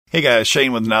Hey guys,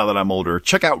 Shane with Now That I'm Older.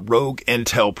 Check out Rogue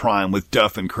Intel Prime with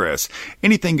Duff and Chris.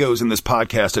 Anything goes in this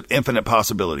podcast of infinite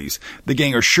possibilities. The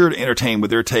gang are sure to entertain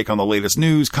with their take on the latest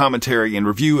news, commentary, and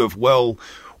review of, well,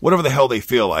 whatever the hell they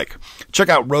feel like. Check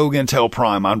out Rogue Intel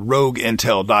Prime on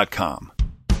rogueintel.com.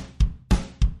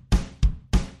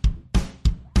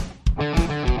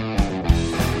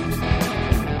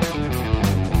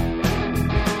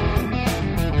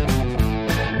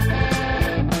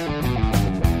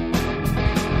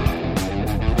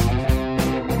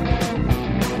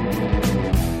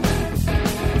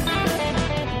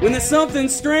 When there's something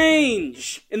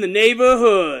strange in the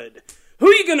neighborhood, who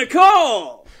you gonna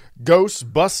call?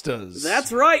 Ghostbusters.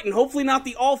 That's right, and hopefully not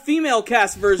the all-female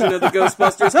cast version of the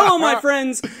Ghostbusters. Hello, my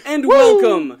friends, and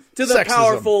welcome to the Sexism.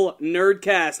 Powerful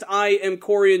Nerdcast. I am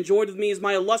Corey, and joined with me is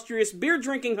my illustrious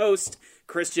beer-drinking host,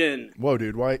 Christian. Whoa,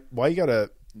 dude, why you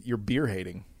you're beer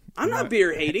hating? I'm not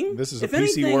beer hating. This is If a PC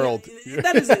anything, world.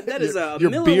 That is a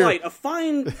Your Miller beer- Lite, a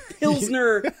fine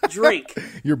Pilsner drink.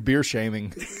 You're beer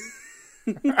shaming.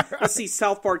 Let's see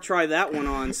South Park try that one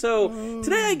on. So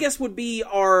today I guess would be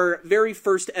our very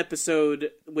first episode,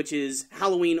 which is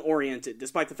Halloween oriented,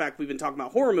 despite the fact we've been talking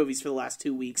about horror movies for the last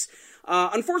 2 weeks.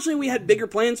 Unfortunately, we had bigger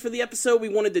plans for the episode. We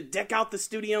wanted to deck out the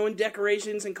studio in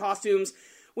decorations and costumes.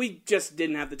 We just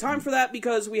didn't have the time for that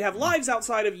because we have lives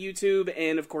outside of YouTube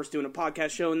and, of course, doing a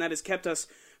podcast show, and that has kept us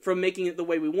from making it the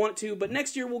way we want to. But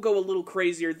next year we'll go a little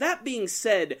crazier. That being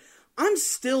said, I'm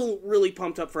still really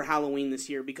pumped up for Halloween this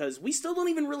year because we still don't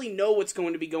even really know what's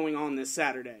going to be going on this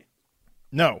Saturday.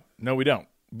 No, we don't.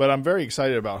 But I'm very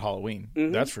excited about Halloween.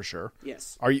 Mm-hmm. That's for sure.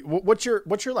 Yes. Are you? What's your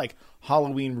like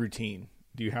Halloween routine?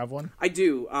 Do you have one? I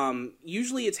do.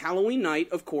 Usually it's Halloween night,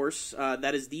 of course.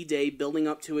 That is the day building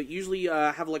up to it. Usually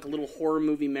have like a little horror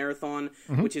movie marathon,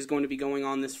 which is going to be going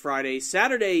on this Friday.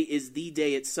 Saturday is the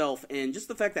day itself, and just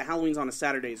the fact that Halloween's on a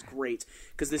Saturday is great,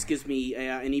 because this gives me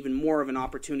an even more of an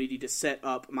opportunity to set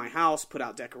up my house, put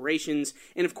out decorations,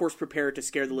 and of course prepare to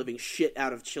scare the living shit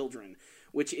out of children.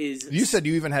 Which is... You said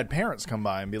you even had parents come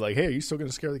by and be like, hey, are you still going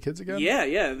to scare the kids again?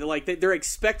 Yeah. They're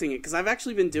expecting it, because I've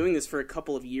actually been doing this for a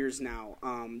couple of years now.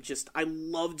 I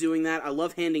love doing that. I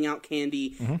love handing out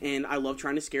candy, and I love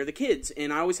trying to scare the kids.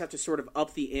 And I always have to sort of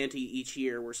up the ante each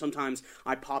year, where sometimes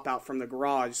I pop out from the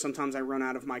garage, sometimes I run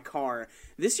out of my car.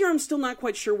 This year I'm still not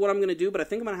quite sure what I'm going to do, but I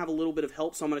think I'm going to have a little bit of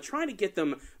help, so I'm going to try to get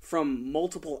them from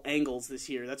multiple angles this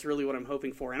year. That's really what I'm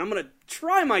hoping for, and I'm going to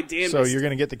try my damnedest. So you're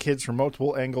going to get the kids from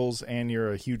multiple angles, and you're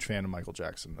a huge fan of Michael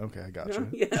Jackson. Okay, I got you.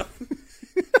 Yeah.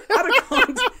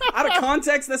 out of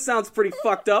context, that sounds pretty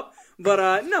fucked up.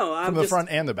 But no, I'm from the just, front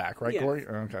and the back, right, yeah, Corey?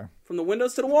 Okay. From the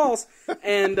windows to the walls,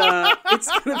 and it's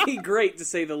gonna be great to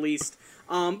say the least.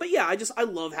 But yeah, I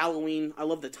love Halloween. I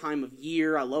love the time of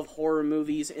year. I love horror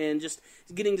movies, and just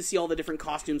getting to see all the different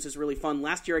costumes is really fun.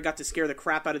 Last year, I got to scare the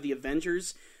crap out of the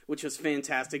Avengers, which was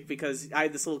fantastic because I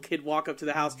had this little kid walk up to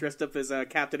the house dressed up as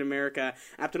Captain America,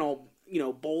 acting all,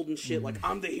 bold and shit, like,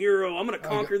 I'm the hero, I'm gonna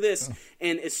conquer this.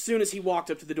 And as soon as he walked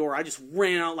up to the door, I just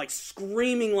ran out, like,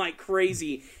 screaming like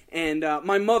crazy. And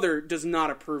my mother does not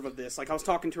approve of this. Like, I was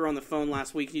talking to her on the phone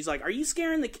last week, and she's like, are you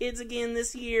scaring the kids again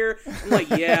this year? I'm like,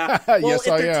 yeah. Well, Yes,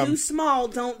 if I they're am. too small,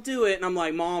 don't do it. And I'm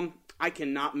like, Mom, I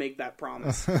cannot make that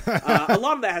promise. A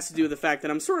lot of that has to do with the fact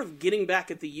that I'm sort of getting back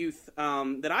at the youth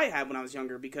that I had when I was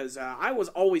younger, because I was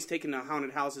always taken to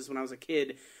haunted houses when I was a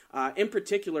kid. In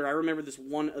particular, I remember this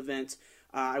one event.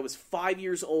 I was 5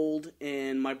 years old,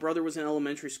 and my brother was in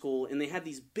elementary school, and they had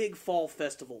these big fall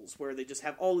festivals where they just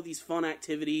have all of these fun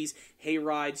activities, hay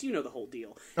rides, the whole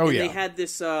deal. Oh, and yeah. they had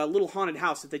this little haunted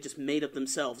house that they just made up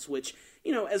themselves, which,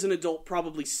 as an adult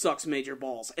probably sucks major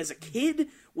balls. As a kid,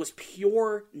 was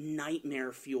pure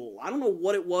nightmare fuel. I don't know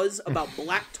what it was about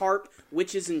black tarp,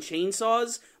 witches, and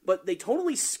chainsaws, but they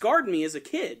totally scarred me as a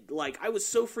kid. Like, I was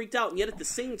so freaked out, and yet at the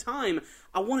same time,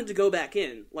 I wanted to go back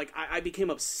in. Like, I became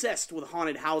obsessed with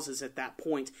haunted houses at that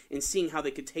point, and seeing how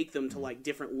they could take them to, like,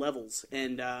 different levels.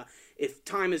 And if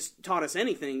time has taught us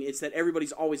anything, it's that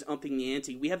everybody's always upping the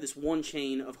ante. We have this one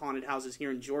chain of haunted houses here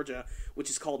in Georgia, which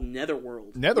is called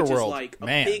Netherworld. Netherworld, which is like a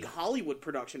man. big Hollywood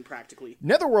production, practically.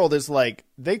 Netherworld is like,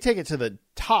 they take it to the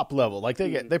top level. Like,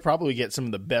 they probably get some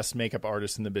of the best makeup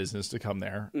artists in the business to come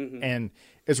there. And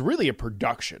it's really a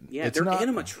production. Yeah, it's they're not,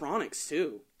 animatronics,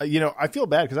 too. I feel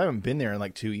bad because I haven't been there in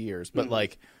like 2 years. But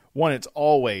like, one, it's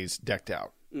always decked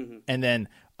out. And then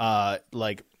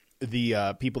like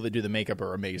the people that do the makeup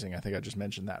are amazing. I think I just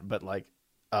mentioned that. But like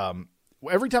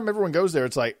every time everyone goes there,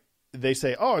 it's like, they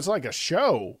say, oh, it's like a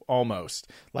show almost.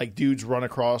 Like dudes run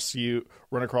across in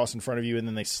front of you, and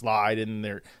then they slide, and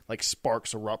they're like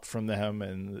sparks erupt from them,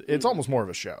 and it's almost more of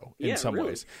a show in some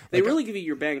ways. They really give you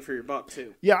your bang for your buck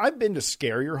too. Yeah, I've been to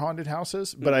scarier haunted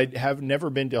houses, but I have never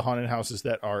been to haunted houses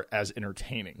that are as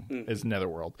entertaining as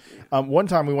Netherworld. One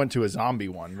time we went to a zombie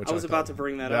one, which I was about to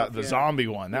bring that up. The zombie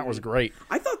one, that was great.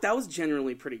 I thought that was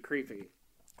generally pretty creepy.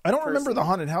 I don't remember the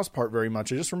haunted house part very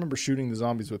much. I just remember shooting the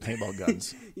zombies with paintball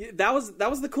guns. That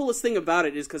was the coolest thing about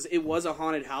it, is because it was a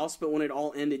haunted house, but when it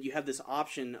all ended, you had this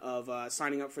option of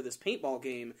signing up for this paintball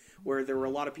game where there were a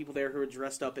lot of people there who were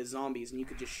dressed up as zombies, and you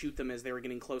could just shoot them as they were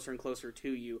getting closer and closer to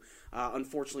you.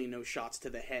 Unfortunately, no shots to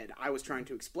the head. I was trying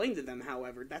to explain to them,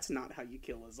 however, that's not how you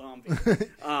kill a zombie.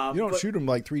 You don't shoot them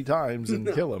like 3 times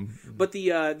and kill them. But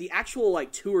the actual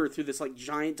like tour through this like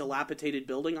giant dilapidated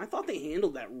building, I thought they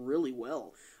handled that really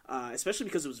well. Especially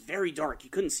because it was very dark. You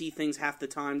couldn't see things half the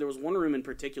time. There was one room in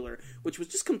particular which was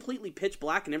just completely pitch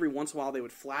black, and every once in a while they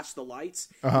would flash the lights,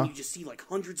 and you just see like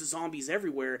hundreds of zombies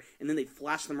everywhere, and then they'd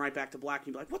flash them right back to black, and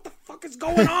you'd be like, what the fuck is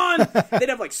going on? They'd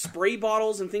have like spray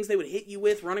bottles and things they would hit you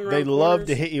with running around. They love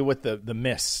to hit you with the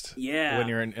mist when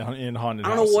you're in haunted houses.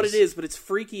 I don't know what it is, but it's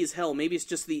freaky as hell. Maybe it's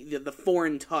just the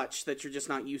foreign touch that you're just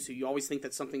not used to. You always think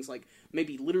that something's like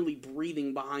maybe literally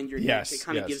breathing behind your neck. It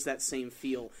kind of gives that same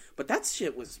feel. But that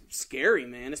shit was scary,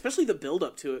 man, especially the build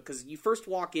up to it, because you first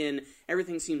walk in,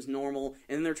 everything seems normal,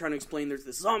 and then they're trying to explain there's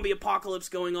this zombie apocalypse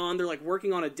going on. They're like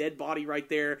working on a dead body right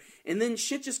there, and then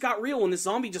shit just got real when this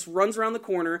zombie just runs around the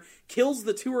corner, kills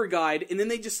the tour guide, and then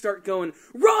they just start going,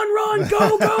 run,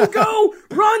 go, go, go,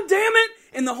 run, damn it!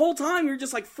 And the whole time, you're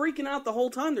just like freaking out the whole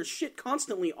time. There's shit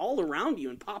constantly all around you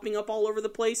and popping up all over the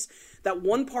place. That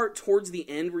one part towards the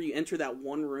end where you enter that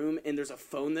one room and there's a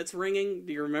phone that's ringing.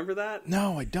 Do you remember that?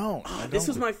 No, I don't. This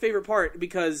was my favorite part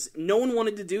because no one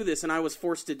wanted to do this and I was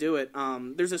forced to do it.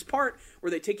 There's this part where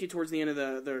they take you towards the end of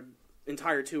the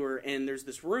entire tour, and there's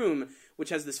this room which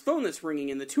has this phone that's ringing,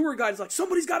 and the tour guide's like,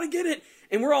 somebody's got to get it,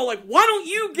 and we're all like, why don't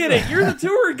you get it? You're the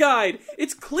tour guide.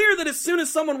 It's clear that as soon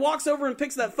as someone walks over and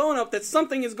picks that phone up, that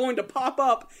something is going to pop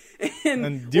up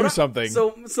and do something.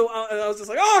 So I was just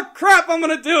like, oh crap, I'm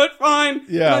gonna do it, fine.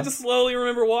 Yeah. And I just slowly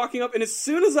remember walking up, and as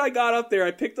soon as I got up there,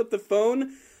 I picked up the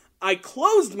phone. I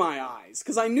closed my eyes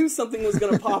because I knew something was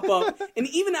going to pop up, and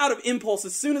even out of impulse,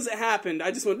 as soon as it happened,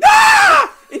 I just went,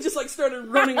 ah! And just like started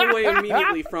running away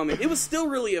immediately from it. It was still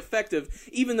really effective,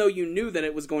 even though you knew that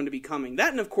it was going to be coming. That,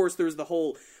 and of course, there was the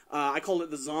whole, I called it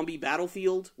the zombie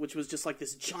battlefield, which was just like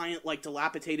this giant, like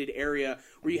dilapidated area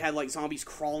where you had like zombies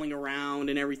crawling around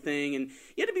and everything, and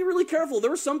you had to be really careful. There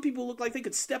were some people who looked like they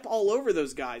could step all over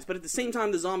those guys, but at the same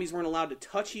time, the zombies weren't allowed to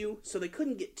touch you, so they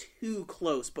couldn't get too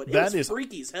close. But it was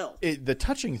freaky as hell. The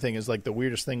touching thing is like the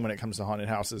weirdest thing when it comes to haunted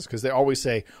houses, because they always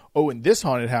say, oh, in this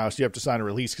haunted house you have to sign a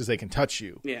release because they can touch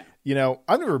you. Yeah. You know,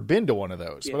 I've never been to one of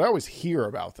those, but I always hear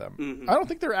about them. Mm-hmm. I don't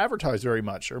think they're advertised very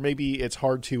much, or maybe it's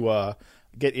hard to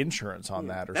get insurance on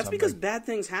that or That's something. because bad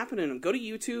things happen in them. Go to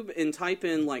YouTube and type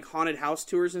in like haunted house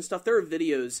tours and stuff. There are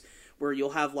videos where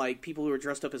you'll have like people who are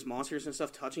dressed up as monsters and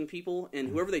stuff touching people, and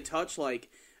whoever they touch, like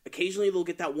occasionally they'll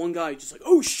get that one guy just like,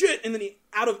 oh shit, and then he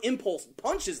out of impulse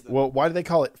punches them. Well, why do they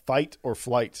call it fight or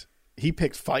flight? He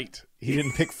picked fight. He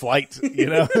didn't pick flight, you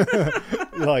know?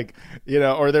 Like, you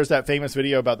know, or there's that famous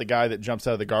video about the guy that jumps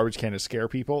out of the garbage can to scare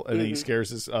people, and then he scares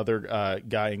this other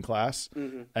guy in class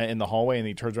in the hallway, and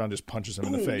he turns around and just punches him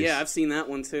in the face. Yeah, I've seen that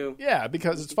one too. Yeah,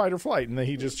 because it's fight or flight, and then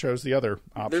he just chose the other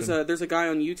option. There's a guy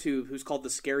on YouTube who's called the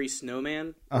Scary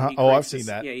Snowman. Oh, I've seen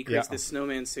that. Yeah, he creates this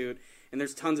snowman suit. And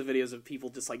there's tons of videos of people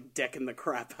just like decking the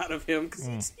crap out of him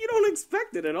because you don't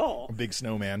expect it at all. A big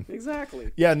snowman.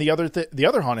 Exactly. Yeah, and the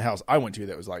other haunted house I went to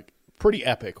that was like pretty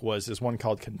epic was this one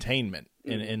called Containment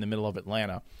in the middle of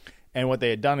Atlanta. And what they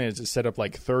had done is set up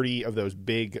like 30 of those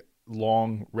big,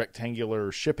 long,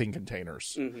 rectangular shipping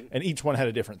containers. And each one had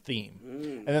a different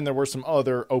theme. And then there were some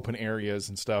other open areas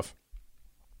and stuff.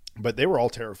 But they were all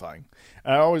terrifying.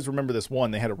 And I always remember this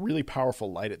one. They had a really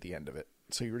powerful light at the end of it.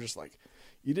 So you were just like...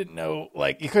 You didn't know,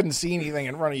 like, you couldn't see anything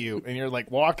in front of you, and you're, like,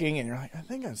 walking, and you're like, I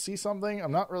think I see something.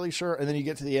 I'm not really sure. And then you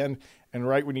get to the end, and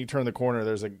right when you turn the corner,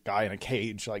 there's a guy in a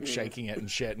cage, like, shaking it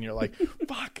and shit, and you're like,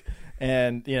 fuck.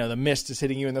 And, you know, the mist is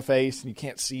hitting you in the face, and you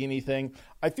can't see anything.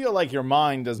 I feel like your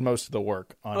mind does most of the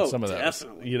work on some of those.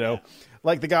 Definitely. You know? Yeah.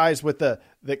 Like the guys with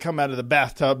that come out of the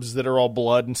bathtubs that are all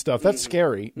blood and stuff. That's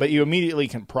scary, but you immediately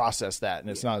can process that, and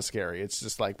it's not as scary. It's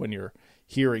just like when you're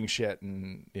hearing shit,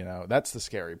 and that's the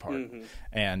scary part.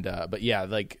 And but yeah,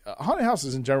 like haunted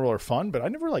houses in general are fun, but I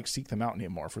never like seek them out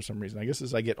anymore for some reason. I guess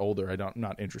as I get older, I'm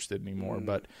not interested anymore.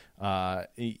 But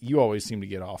you always seem to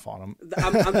get off on them.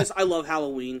 I love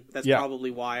Halloween. That's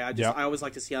probably why. I always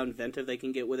like to see how inventive they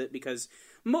can get with it, because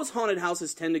most haunted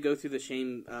houses tend to go through the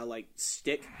same like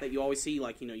stick that you always see.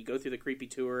 Like you go through the creepy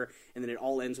tour, and then it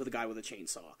all ends with a guy with a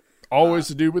chainsaw. Always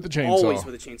the dude with the chainsaw. Always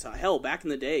with a chainsaw. Hell, back in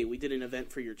the day, we did an event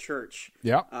for your church.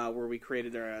 Yeah. Where we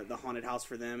created the haunted house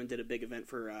for them and did a big event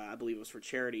for, I believe it was for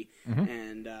charity.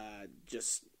 And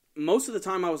just most of the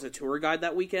time I was a tour guide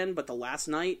that weekend, but the last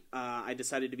night I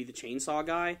decided to be the chainsaw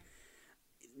guy.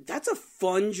 That's a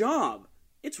fun job.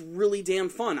 It's really damn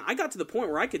fun. I got to the point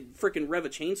where I could freaking rev a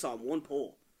chainsaw in one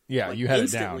pull. Yeah, like, you had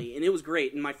instantly, it down. And it was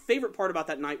great. And my favorite part about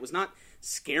that night was not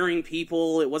scaring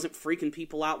people. It wasn't freaking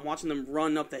people out and watching them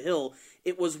run up the hill.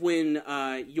 It was when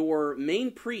your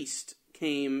main priest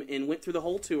came and went through the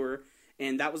whole tour,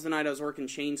 and that was the night I was working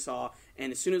chainsaw.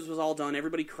 And as soon as it was all done,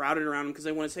 everybody crowded around him because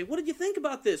they wanted to say, "What did you think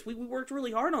about this? We worked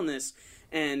really hard on this.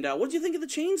 And what did you think of the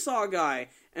chainsaw guy?"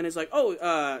 And it's like,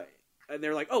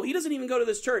 they're like, "Oh, he doesn't even go to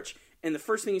this church." And the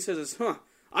first thing he says is,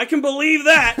 "I can believe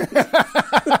that."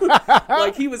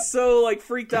 Like, he was so like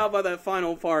freaked out by that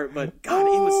final part, but God,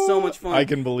 it was so much fun. I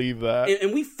can believe that.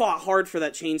 And we fought hard for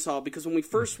that chainsaw, because when we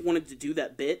first wanted to do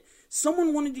that bit,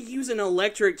 someone wanted to use an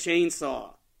electric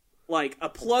chainsaw, like a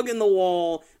plug in the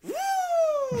wall,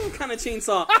 kind of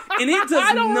chainsaw, and it does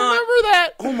I don't not. remember that.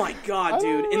 Oh my God,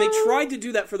 dude! And they tried to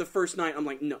do that for the first night. I'm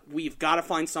like, no, we've got to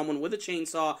find someone with a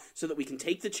chainsaw so that we can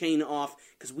take the chain off,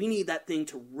 because we need that thing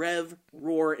to rev,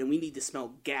 roar, and we need to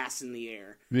smell gas in the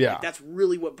air. Yeah, like, that's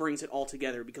really what brings it all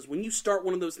together. Because when you start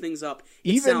one of those things up,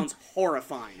 it sounds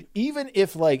horrifying. Even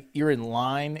if like you're in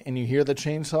line and you hear the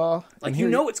chainsaw, like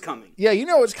it's coming. Yeah,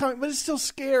 it's coming, but it's still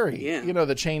scary. Yeah,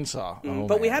 the chainsaw.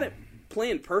 But we had it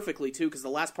planned perfectly too, because the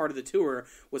last part of the tour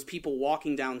was people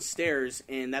walking downstairs,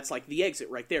 and that's like the exit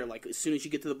right there. Like, as soon as you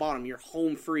get to the bottom, you're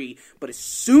home free, but as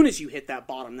soon as you hit that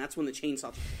bottom, that's when the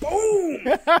chainsaw boom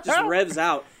just revs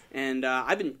out. And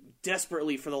I've been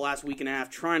desperately for the last week and a half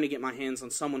trying to get my hands on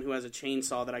someone who has a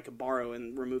chainsaw that I could borrow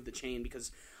and remove the chain,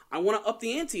 because I want to up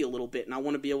the ante a little bit, and I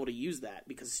want to be able to use that,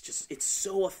 because it's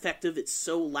so effective, it's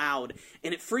so loud,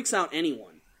 and it freaks out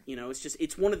anyone.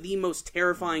 It's one of the most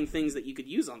terrifying things that you could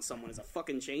use on someone is a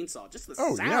fucking chainsaw. Just the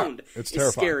sound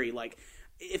is scary. Like,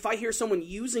 if I hear someone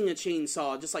using a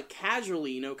chainsaw, just like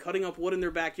casually, cutting up wood in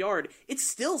their backyard, it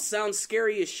still sounds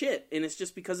scary as shit. And it's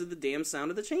just because of the damn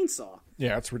sound of the chainsaw.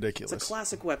 Yeah, it's ridiculous. It's a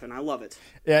classic weapon. I love it.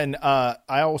 And I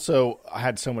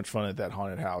had so much fun at that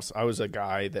haunted house. I was a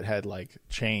guy that had like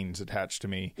chains attached to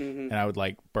me, and I would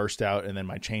like burst out, and then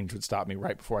my chains would stop me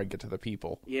right before I get to the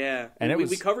people. Yeah. And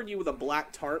we covered you with a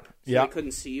black tarp, so they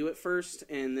couldn't see you at first.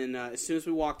 And then as soon as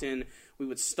we walked in, we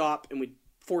would stop and we'd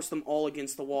force them all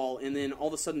against the wall, and then all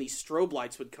of a sudden these strobe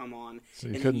lights would come on, so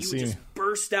you and couldn't you see would just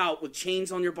burst out with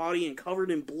chains on your body and covered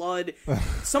in blood.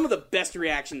 Some of the best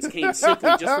reactions came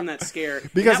simply just from that scare,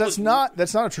 because that's not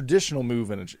a traditional move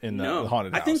in the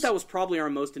haunted house. I think that was probably our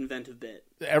most inventive bit.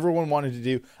 Everyone wanted to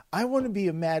do, I want to be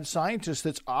a mad scientist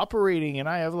that's operating, and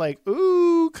I have like,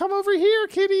 ooh, come over here,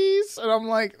 kiddies, and I'm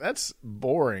like, that's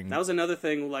boring. That was another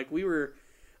thing. Like,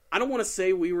 I don't want to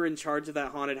say we were in charge of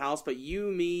that haunted house, but you,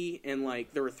 me, and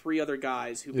like there were 3 other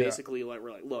guys who basically like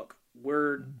were like, "Look,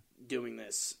 we're doing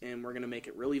this, and we're going to make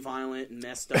it really violent and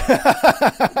messed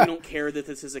up. We don't care that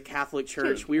this is a Catholic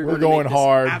church. We're going to make this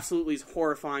hard, absolutely as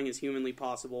horrifying as humanly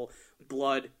possible.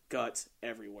 Blood, guts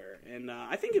everywhere." And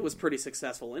I think it was pretty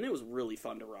successful, and it was really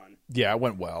fun to run. Yeah, it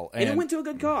went well, and it went to a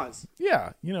good cause.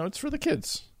 Yeah, it's for the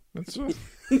kids. That's for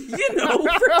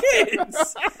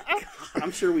kids. God,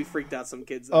 I'm sure we freaked out some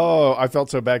kids. I felt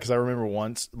so bad because I remember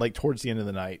once, like towards the end of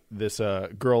the night, this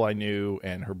girl I knew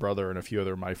and her brother and a few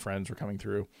other of my friends were coming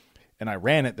through, and I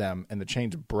ran at them, and the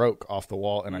chains broke off the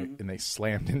wall, and and they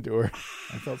slammed into her.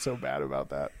 I felt so bad about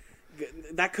that.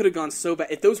 That could have gone so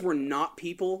bad if those were not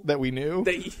people that we knew.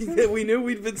 That we knew,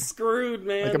 we'd been screwed,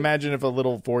 man. Like, imagine if a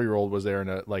little 4-year-old was there and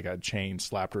a chain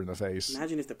slapped her in the face.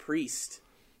 Imagine if the priest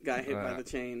got hit by the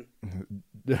chain.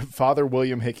 Father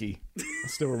William Hickey. I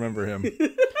still remember him.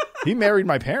 He married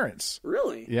my parents.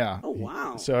 Really? Yeah. Oh,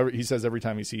 wow. So he says every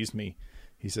time he sees me,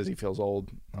 he says he feels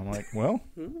old. I'm like, well,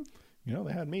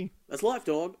 They had me. That's life,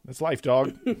 dog. That's life,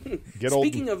 dog.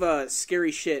 Speaking of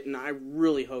scary shit, and I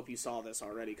really hope you saw this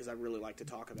already because I really like to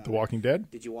talk about The Walking Dead?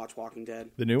 Did you watch Walking Dead?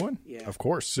 The new one? Yeah. Of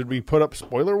course. Should we put up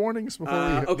spoiler warnings before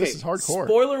okay. This is hardcore.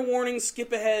 Spoiler warning,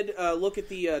 skip ahead, look at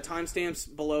the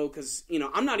timestamps below because,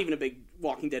 I'm not even a big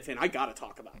Walking Dead fan. I got to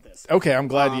talk about this. Okay, I'm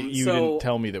glad you didn't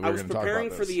tell me that we were going to talk about this. I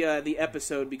was preparing for the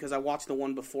episode because I watched the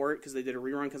one before it because they did a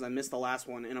rerun because I missed the last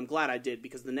one, and I'm glad I did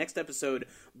because the next episode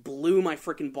blew my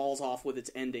freaking balls off with its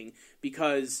ending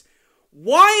because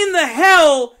why in the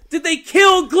hell did they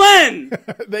kill Glenn?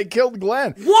 They killed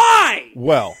Glenn. Why?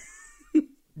 Well,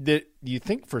 do you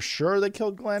think for sure they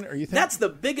killed Glenn, or you think that's the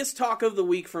biggest talk of the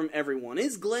week from everyone?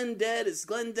 Is Glenn dead? Is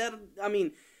Glenn dead? I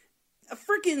mean,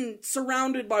 freaking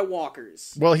surrounded by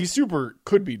walkers. Well, he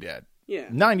could be dead. Yeah.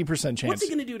 90% chance. What's he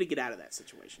going to do to get out of that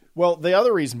situation? Well, the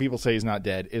other reason people say he's not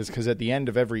dead is because at the end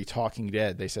of every Talking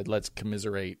Dead, they said, let's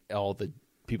commiserate all the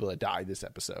people that died this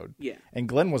episode. Yeah. And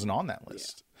Glenn wasn't on that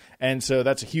list. Yeah. And so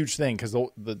that's a huge thing because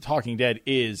the Talking Dead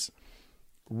is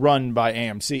run by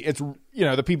AMC. It's,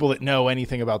 the people that know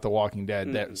anything about The Walking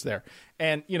Dead that's there.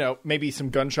 And, maybe some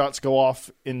gunshots go off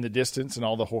in the distance and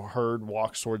all the herd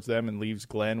walks towards them and leaves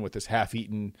Glenn with this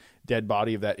half-eaten dead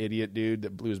body of that idiot dude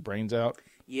that blew his brains out.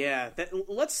 Yeah,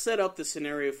 let's set up the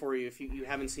scenario for you if you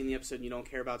haven't seen the episode and you don't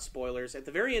care about spoilers. At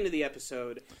the very end of the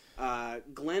episode,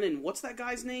 Glenn and what's that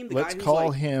guy's name? Let's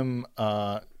call him...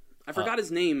 I forgot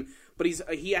his name, but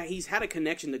he's had a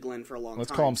connection to Glenn for a long time.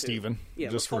 Let's call him Steven. Yeah,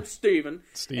 let's call him Steven.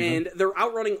 Steven. And they're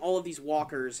outrunning all of these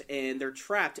walkers, and they're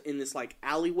trapped in this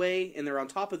alleyway, and they're on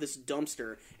top of this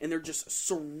dumpster, and they're just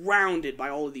surrounded by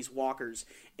all of these walkers.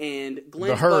 And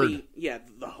Glenn's buddy, the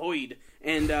Hoid.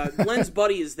 And Glenn's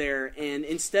buddy is there, and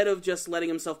instead of just letting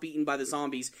himself be eaten by the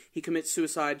zombies, he commits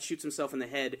suicide, shoots himself in the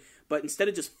head. But instead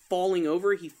of just falling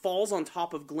over, he falls on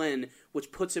top of Glenn,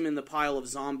 which puts him in the pile of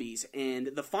zombies. And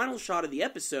the final shot of the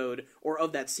episode, or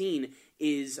of that scene,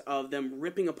 is of them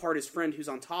ripping apart his friend who's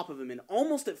on top of him. And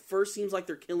almost at first seems like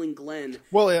they're killing Glenn.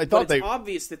 Well, I thought but it's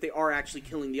obvious that they are actually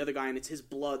killing the other guy, and it's his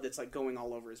blood that's going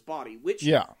all over his body, which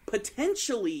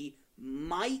potentially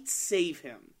might save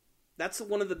him. That's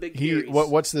one of the big theories.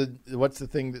 What's the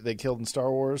thing that they killed in Star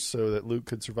Wars so that Luke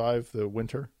could survive the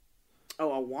winter?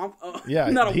 Oh, a wampa? Yeah,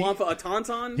 not a wampa, a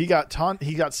tauntaun? He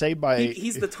got saved by...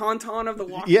 He's the tauntaun of the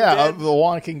Walking Dead? Yeah, of the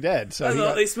Walking Dead. So I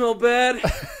thought they smell bad. On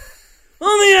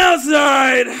the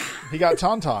outside! He got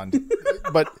tauntauned.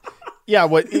 But, yeah,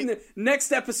 what... In the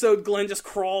next episode, Glenn just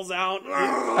crawls out.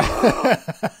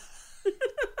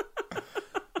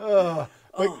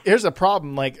 But here's the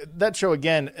problem. That show,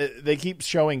 again, they keep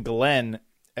showing Glenn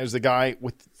as the guy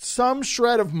with some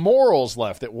shred of morals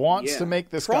left that wants to make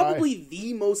this probably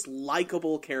the most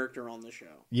likable character on the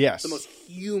show. Yes. The most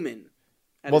human.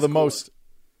 The most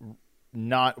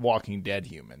not Walking Dead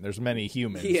human. There's many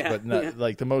humans, but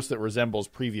not, the most that resembles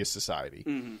previous society.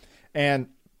 Mm-hmm. And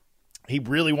he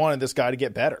really wanted this guy to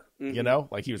get better, He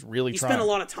was really trying. He spent a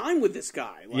lot of time with this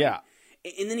guy.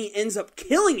 And then he ends up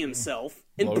killing himself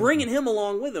and bringing him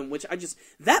along with him, which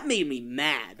that made me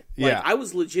mad. I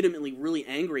was legitimately really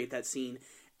angry at that scene.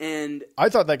 And I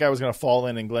thought that guy was going to fall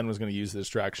in and Glenn was going to use the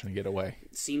distraction to get away.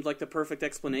 It seemed like the perfect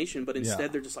explanation, but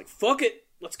instead they're just like, fuck it,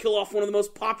 let's kill off one of the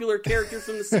most popular characters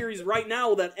from the series right now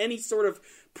without any sort of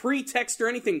pretext or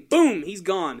anything. Boom, he's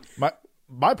gone.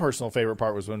 My personal favorite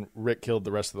part was when Rick killed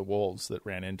the rest of the wolves that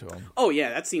ran into him. Oh, yeah,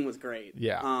 that scene was great.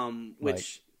 Yeah.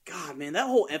 God, man, that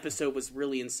whole episode was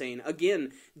really insane.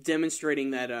 Again, demonstrating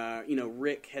that,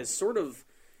 Rick has sort of,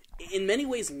 in many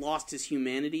ways, lost his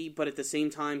humanity, but at the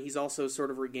same time, he's also sort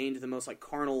of regained the most,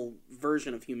 carnal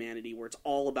version of humanity, where it's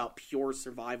all about pure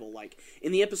survival.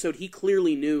 In the episode, he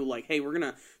clearly knew, hey, we're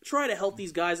gonna try to help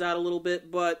these guys out a little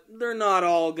bit, but they're not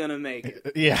all gonna make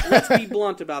it. Yeah. Let's be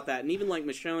blunt about that. And even,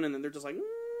 Michonne, and then they're just I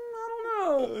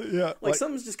don't know.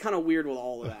 Something's just kind of weird with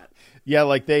all of that.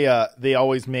 Yeah, they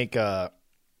always make,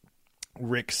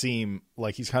 Rick seem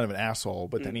like he's kind of an asshole,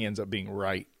 but then he ends up being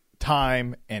right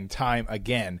time and time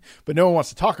again. But no one wants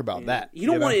to talk about that. You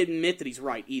don't want to admit that he's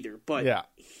right either, but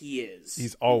he is.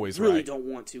 He's always right. You really don't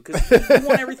want to, because you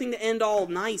want everything to end all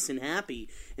nice and happy.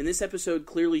 And this episode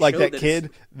clearly showed that kid,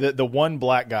 the one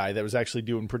black guy that was actually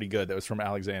doing pretty good, that was from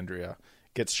Alexandria,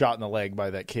 gets shot in the leg by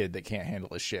that kid that can't handle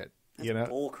his shit. That's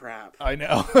bull crap. I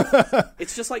know.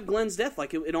 It's just like Glenn's death.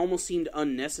 It almost seemed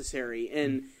unnecessary.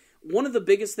 And one of the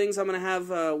biggest things I'm going to have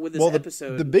with this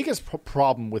episode... The biggest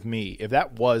problem with me, if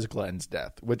that was Glenn's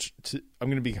death, which I'm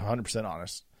going to be 100%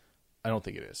 honest, I don't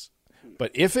think it is.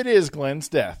 But if it is Glenn's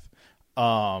death,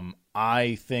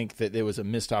 I think that there was a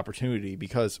missed opportunity,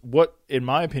 because what, in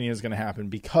my opinion, is going to happen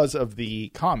because of the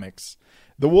comics,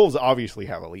 the wolves obviously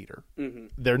have a leader. Mm-hmm.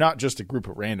 They're not just a group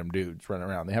of random dudes running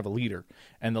around. They have a leader.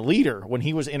 And the leader, when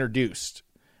he was introduced,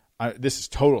 this is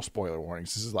total spoiler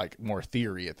warnings. This is like more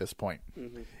theory at this point.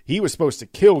 Mm-hmm. He was supposed to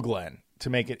kill Glenn to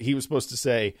make it. He was supposed to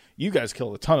say, you guys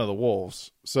killed a ton of the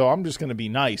wolves, so I'm just going to be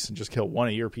nice and just kill one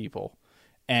of your people.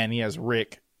 And he has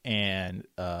Rick and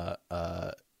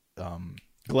Glenn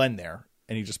there,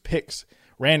 and he just picks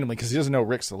randomly because he doesn't know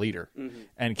Rick's the leader,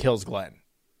 and kills Glenn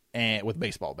and with a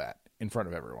baseball bat in front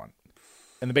of everyone.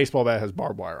 And the baseball bat has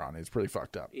barbed wire on it. It's pretty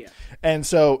fucked up. Yeah. And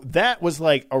so that was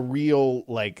like a real,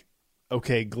 like,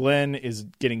 okay, Glenn is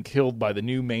getting killed by the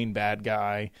new main bad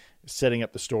guy, setting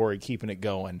up the story, keeping it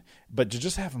going. But to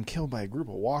just have him killed by a group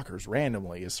of walkers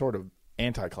randomly is sort of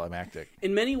anticlimactic.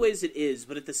 In many ways it is,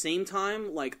 but at the same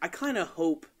time, like, I kind of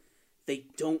hope they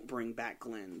don't bring back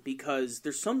Glenn, because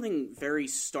there's something very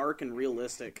stark and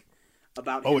realistic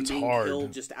about him being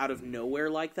killed just out of nowhere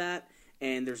like that,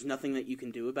 and there's nothing that you can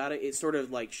do about it. It sort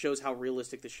of like shows how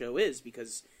realistic the show is,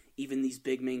 because even these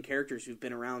big main characters who've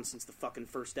been around since the fucking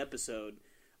first episode,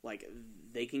 like,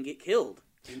 they can get killed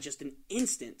in just an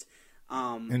instant.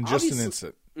 In just an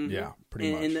instant. Mm-hmm. Yeah,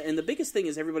 pretty much. And the biggest thing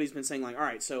is everybody's been saying, like, all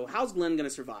right, so how's Glenn going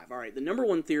to survive? All right, the number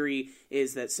one theory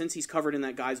is that since he's covered in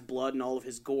that guy's blood and all of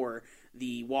his gore,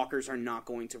 the walkers are not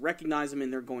going to recognize him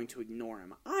and they're going to ignore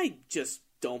him. I just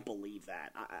don't believe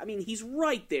that. I mean, he's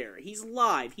right there. He's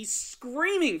live. He's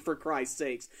screaming, for Christ's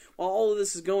sakes, while all of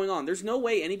this is going on. There's no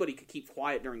way anybody could keep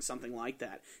quiet during something like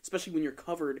that, especially when you're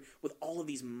covered with all of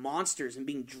these monsters and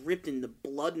being dripped in the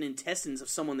blood and intestines of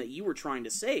someone that you were trying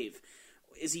to save.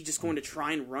 Is he just going to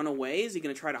try and run away? Is he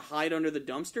going to try to hide under the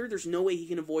dumpster? There's no way he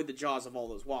can avoid the jaws of all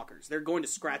those walkers. They're going to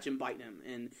scratch and bite him,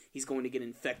 and he's going to get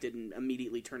infected and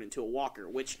immediately turn into a walker,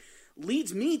 which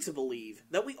leads me to believe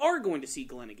that we are going to see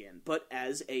Glenn again, but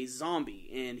as a zombie,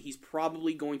 and he's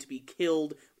probably going to be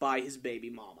killed by his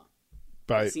baby mama.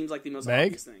 It seems like the most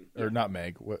obvious thing. Or not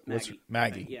Meg. What's her?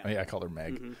 Maggie. Yeah. I called her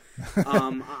Meg.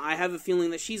 Mm-hmm. I have a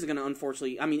feeling that she's going to,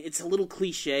 unfortunately... I mean, it's a little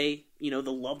cliche. You know,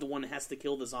 the loved one has to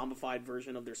kill the zombified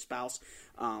version of their spouse.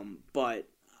 But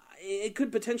it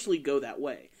could potentially go that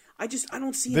way. I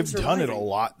don't see him surviving. They've done it a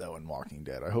lot, though, in Walking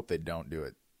Dead. I hope they don't do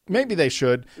it. Maybe they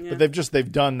should, but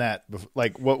they've done that.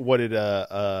 Like, what did,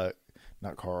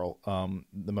 not Carl,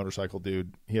 the motorcycle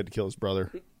dude, he had to kill his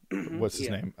brother. What's his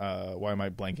name? Why am I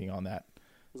blanking on that?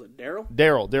 Was it Daryl?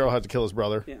 Daryl had to kill his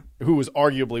brother, who was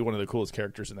arguably one of the coolest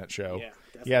characters in that show. Yeah,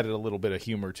 definitely. He added a little bit of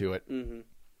humor to it. Mm-hmm.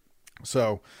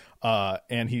 So,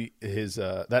 and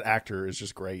that actor is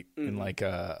just great in like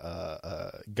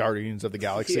Guardians of the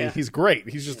Galaxy. Yeah. He's great.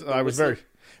 He's just I was very,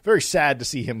 very sad to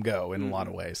see him go in a lot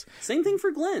of ways. Same thing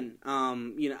for Glenn.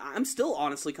 I'm still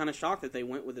honestly kind of shocked that they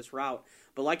went with this route.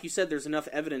 But like you said, there's enough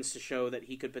evidence to show that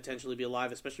he could potentially be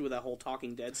alive, especially with that whole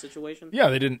Talking Dead situation. Yeah,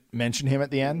 they didn't mention him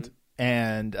at the end.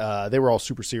 And they were all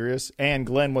super serious. And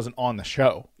Glenn wasn't on the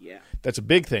show. Yeah. That's a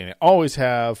big thing. They always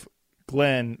have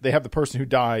Glenn. They have the person who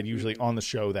died usually on the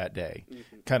show that day.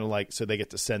 Kind of like, so they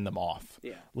get to send them off.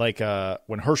 Yeah. Like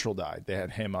when Herschel died, they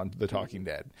had him on The Talking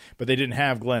Dead. But they didn't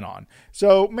have Glenn on.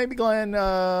 So maybe Glenn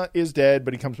is dead,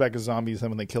 but he comes back as zombies. And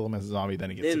when they kill him as a zombie,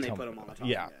 then he gets to come. Then they put him on The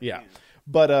Talking Dead. Yeah.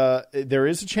 But there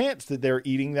is a chance that they're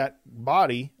eating that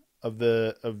body of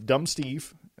Dumb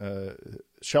Steve,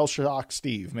 Shell Shock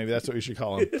Steve. Maybe that's what we should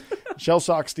call him. Shell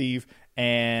Shock Steve,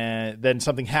 and then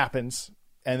something happens,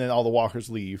 and then all the walkers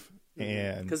leave,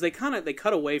 and because they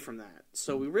cut away from that,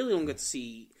 so we really don't get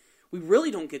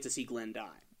to see Glenn die.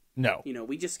 No,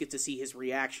 we just get to see his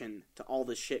reaction to all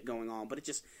this shit going on, but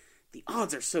the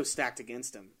odds are so stacked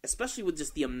against him, especially with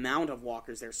just the amount of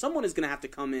walkers there. Someone is going to have to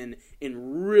come in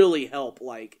and really help.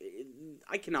 Like,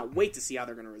 I cannot wait to see how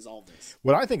they're going to resolve this.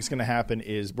 What I think is going to happen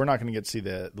is we're not going to get to see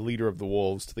the leader of the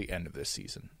Wolves to the end of this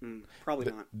season.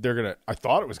 Probably not. I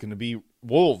thought it was going to be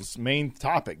Wolves' main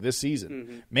topic this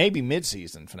season. Maybe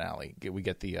mid-season finale. We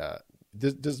get the...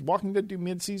 Does Walking Dead do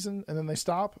mid-season and then they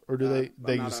stop? Or do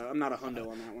they I'm not a hundo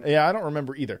on that one. Yeah, I don't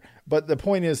remember either. But the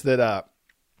point is that...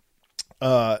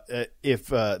 if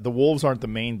the wolves aren't the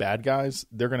main bad guys,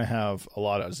 they're going to have a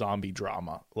lot of zombie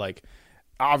drama. Like,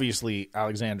 obviously,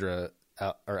 Alexandria,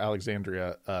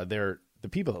 the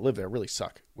people that live there really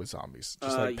suck with zombies.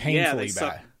 Just like painfully they bad.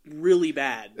 Suck really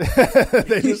bad.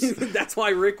 That's why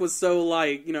Rick was so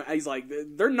like, he's like,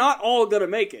 they're not all going to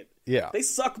make it. Yeah. They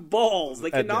suck balls.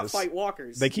 They cannot fight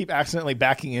walkers. They keep accidentally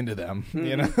backing into them,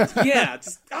 Yeah,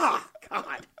 God.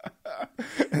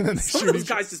 And then some of those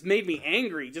guys just made me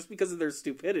angry just because of their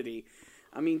stupidity.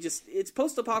 I mean, it's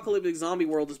post-apocalyptic zombie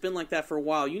world. It's been like that for a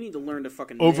while. You need to learn to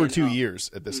fucking over 2 years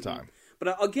at this time.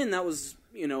 But again, that was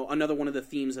another one of the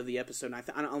themes of the episode. And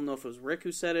I don't know if it was Rick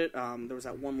who said it. There was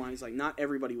that one line. He's like, "Not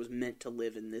everybody was meant to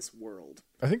live in this world."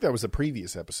 I think that was the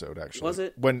previous episode, actually. Was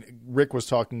it? When Rick was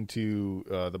talking to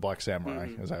the Black Samurai,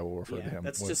 as I will refer to him.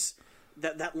 That's just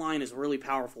that line is really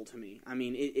powerful to me. I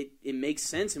mean, it makes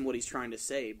sense in what he's trying to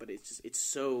say, but it's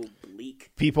so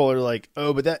bleak. People are like,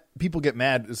 "Oh, but that people get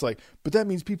mad." It's like, "But that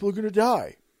means people are going to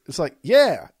die." It's like,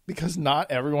 yeah, because not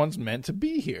everyone's meant to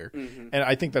be here. Mm-hmm. And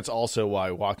I think that's also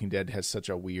why Walking Dead has such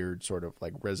a weird sort of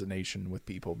like resonation with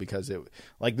people, because it,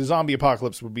 like, the zombie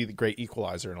apocalypse would be the great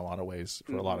equalizer in a lot of ways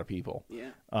for a lot of people.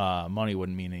 Yeah. Money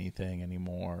wouldn't mean anything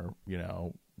anymore,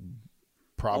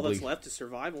 probably. All that's left is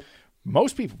survival.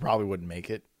 Most people probably wouldn't make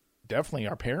it. Definitely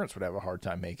our parents would have a hard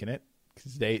time making it,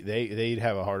 because they'd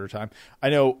have a harder time.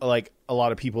 I know, like, a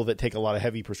lot of people that take a lot of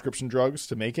heavy prescription drugs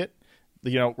to make it.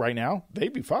 Right now,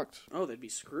 they'd be fucked. Oh, they'd be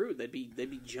screwed. They'd be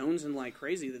jonesing like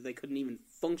crazy that they couldn't even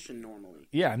function normally.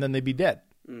 Yeah, and then they'd be dead.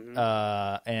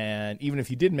 Mm-hmm. And even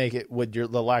if you did make it, would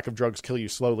the lack of drugs kill you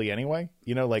slowly anyway?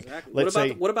 Exactly. Let's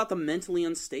what about the mentally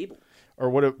unstable?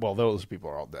 Or those people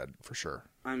are all dead for sure.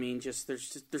 I mean,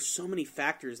 there's so many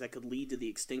factors that could lead to the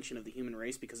extinction of the human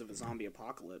race because of a zombie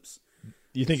apocalypse.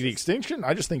 You think the extinction?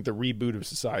 I just think the reboot of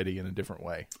society in a different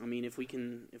way. I mean, if we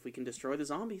can destroy the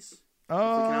zombies. If we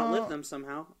can outlive them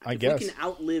somehow. I guess. We can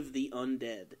outlive the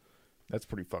undead. That's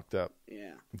pretty fucked up.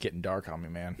 Yeah. Getting dark on me,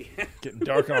 man. Yeah. Getting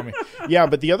dark on me. Yeah,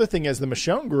 but the other thing is the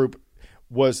Michonne group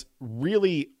was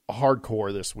really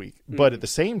hardcore this week. Mm-hmm. But at the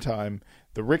same time,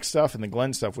 the Rick stuff and the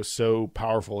Glenn stuff was so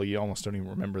powerful, you almost don't even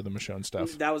remember the Michonne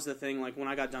stuff. That was the thing. Like, when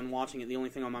I got done watching it, the only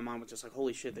thing on my mind was just like,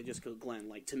 holy shit, they just killed Glenn.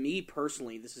 Like, to me,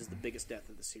 personally, this is the biggest death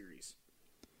of the series.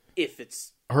 If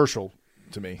it's... Herschel.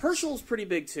 To me, Herschel's pretty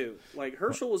big too. Like,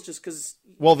 Herschel was just because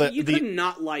you could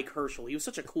not like Herschel. He was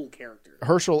such a cool character.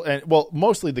 Herschel and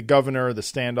mostly the governor, the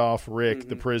standoff, Rick,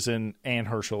 the prison, and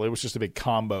Herschel. It was just a big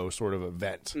combo sort of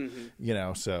event,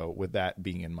 So with that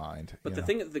being in mind, but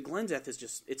the Glenn death is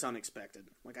just it's unexpected.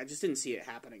 Like, I just didn't see it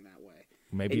happening that way.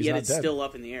 Maybe and he's yet not it's dead. Still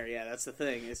up in the air. Yeah, that's the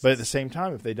thing. But at the same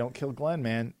time, if they don't kill Glenn,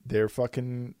 man, they're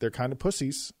kind of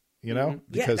pussies. Because,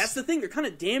 yeah, that's the thing. They're kind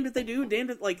of damned if they do, damned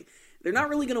if like. They're not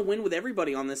really going to win with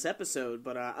everybody on this episode,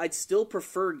 but I'd still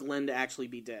prefer Glenn to actually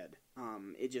be dead.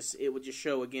 It would just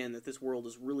show again that this world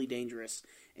is really dangerous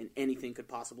and anything could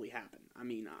possibly happen. I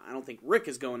mean, I don't think Rick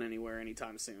is going anywhere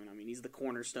anytime soon. I mean, he's the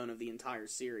cornerstone of the entire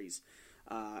series.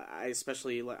 I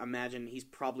especially imagine he's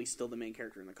probably still the main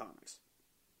character in the comics,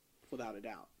 without a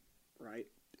doubt, right?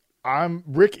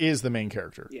 Rick is the main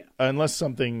character, yeah, unless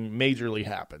something majorly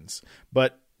happens,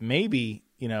 but maybe.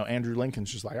 Andrew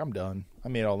Lincoln's just like, I'm done. I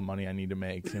made all the money I need to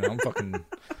make.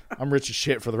 I'm rich as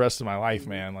shit for the rest of my life,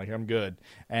 man. Like, I'm good.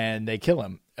 And they kill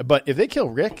him. But if they kill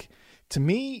Rick, to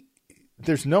me,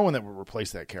 there's no one that would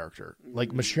replace that character. Like,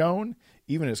 Michonne,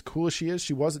 even as cool as she is,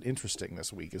 she wasn't interesting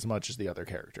this week as much as the other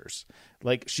characters.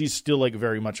 Like, she's still, like,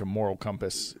 very much a moral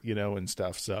compass, and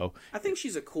stuff. So I think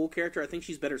she's a cool character. I think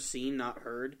she's better seen, not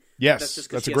heard. Yes,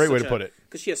 that's a great way to put it.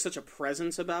 Because she has such a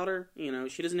presence about her.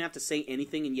 She doesn't have to say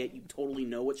anything, and yet you totally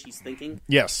know what she's thinking.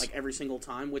 Yes. Like, every single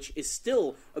time, which is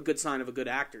still a good sign of a good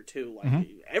actor, too. Like,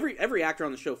 every actor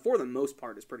on the show, for the most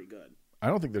part, is pretty good. I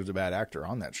don't think there's a bad actor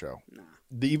on that show. Nah.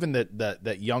 Even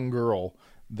that young girl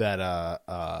that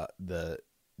the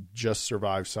Just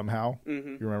Survived Somehow.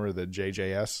 Mm-hmm. You remember the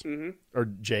JJS or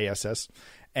JSS,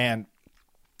 and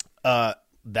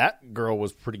that girl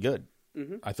was pretty good.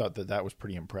 Mm-hmm. I thought that was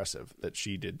pretty impressive that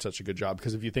she did such a good job,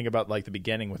 because if you think about like the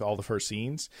beginning with all the first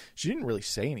scenes, she didn't really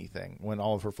say anything when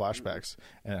all of her flashbacks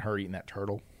and her eating that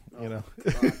turtle.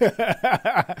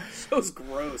 Show's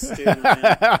gross, dude,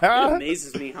 man. It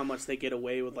amazes me how much they get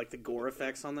away with like the gore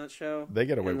effects on that show. They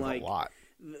get away with a lot.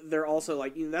 They're also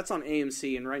like, that's on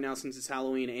AMC, and right now since it's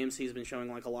Halloween, AMC has been showing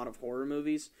like a lot of horror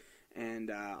movies, and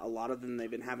a lot of them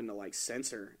they've been having to like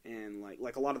censor, and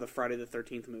like a lot of the Friday the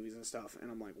 13th movies and stuff.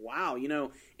 And I'm like, wow,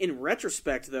 in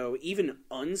retrospect though, even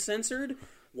uncensored,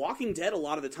 Walking Dead a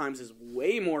lot of the times is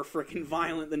way more freaking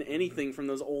violent than anything from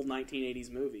those old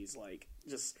 1980s movies. Like,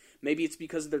 just maybe it's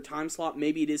because of their time slot.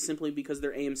 Maybe it is simply because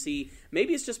they're AMC.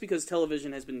 Maybe it's just because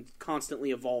television has been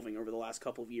constantly evolving over the last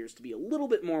couple of years to be a little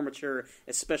bit more mature,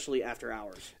 especially after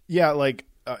hours. Yeah, like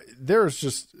there's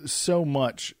just so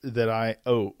much that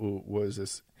what is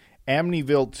this?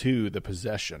 Amityville 2, The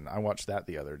Possession. I watched that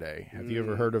the other day. Have you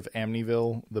ever heard of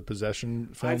Amityville, The Possession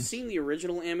film? I've seen the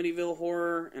original Amityville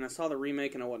horror, and I saw the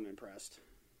remake, and I wasn't impressed.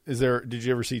 Did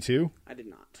you ever see 2? I did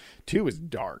not. 2 is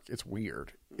dark. It's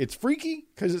weird. It's freaky,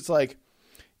 because it's like,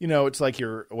 it's like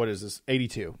what is this,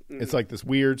 82. Mm-hmm. It's like this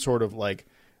weird sort of like,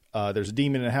 there's a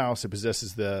demon in a house. It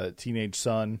possesses the teenage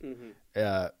son,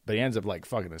 but he ends up like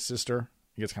fucking his sister.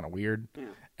 It gets kind of weird. Yeah.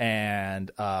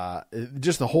 And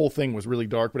just the whole thing was really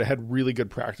dark, but it had really good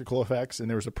practical effects. And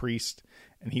there was a priest,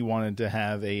 and he wanted to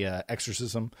have a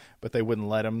exorcism, but they wouldn't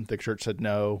let him. The church said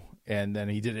no, and then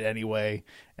he did it anyway.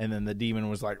 And then the demon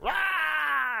was like, "Rah!"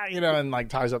 And like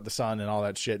ties up the sun and all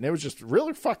that shit. And it was just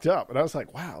really fucked up. And I was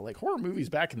like, wow, like horror movies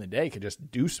back in the day could just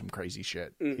do some crazy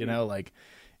shit. Like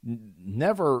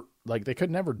never, like they could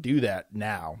never do that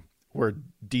now, where a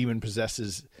demon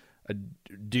possesses a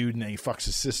dude and then he fucks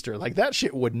his sister. Like that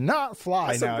shit would not fly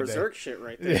That's some nowadays. berserk shit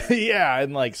right there. Yeah,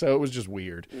 and like so it was just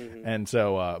weird. And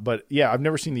so but yeah, I've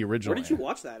never seen the original. Where did you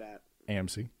watch that at?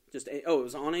 AMC. It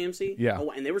was on AMC? Yeah.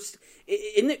 Oh, and they were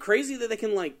isn't it crazy that they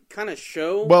can like kind of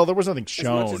show Well, there was nothing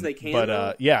shown as much as they can,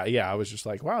 but yeah, I was just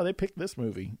like, wow, they picked this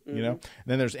movie, And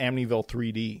then there's Amityville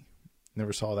 3D.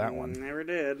 Never saw that one. Never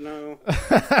did, no.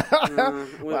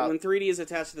 When 3D is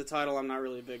attached to the title, I'm not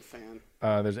really a big fan.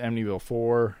 There's Amityville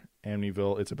 4,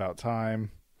 Amityville It's About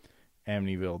Time,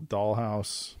 Amityville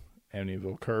Dollhouse,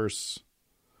 Amityville Curse.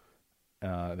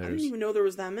 I didn't even know there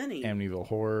was that many. Amityville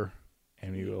Horror,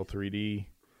 Amityville 3D.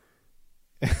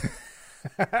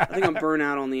 I think I'm burnt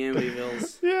out on the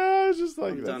Amityvilles. Yeah, it's just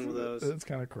like I'm done with those. It's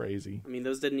kind of crazy. I mean,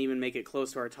 those didn't even make it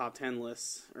close to our top 10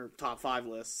 lists or top 5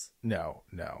 lists. No.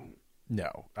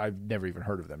 I've never even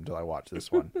heard of them until I watched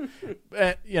this one.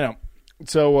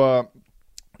 So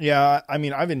yeah, I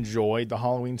mean, I've enjoyed the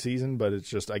Halloween season, but it's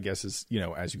just, I guess, as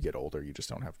you get older, you just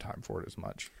don't have time for it as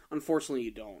much. Unfortunately,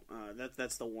 you don't.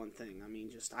 That's the one thing. I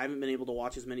mean, I haven't been able to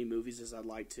watch as many movies as I'd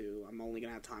like to. I'm only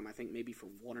gonna have time, I think, maybe for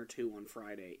 1 or 2 on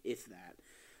Friday, if that.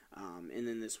 And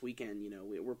then this weekend,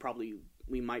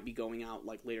 we might be going out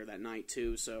like later that night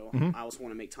too. So I also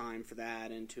want to make time for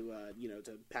that and to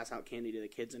to pass out candy to the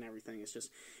kids and everything.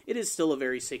 It is still a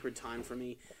very sacred time for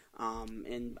me.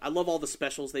 And I love all the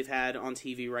specials they've had on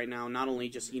TV right now. Not only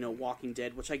just Walking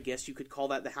Dead, which I guess you could call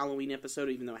that the Halloween episode,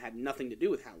 even though it had nothing to do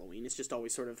with Halloween. It's just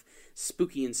always sort of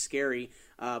spooky and scary.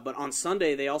 But on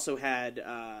Sunday they also had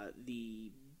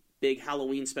the big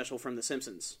Halloween special from The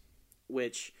Simpsons,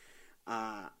 which.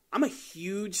 I'm a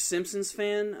huge Simpsons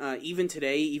fan, even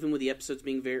today, even with the episodes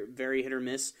being very, very hit or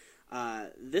miss.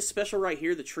 This special right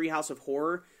here, The Treehouse of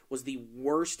Horror, was the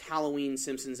worst Halloween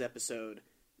Simpsons episode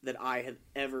that I have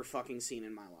ever fucking seen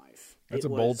in my life. That's a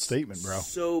bold statement, bro.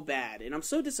 So bad, and I'm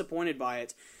so disappointed by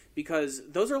it because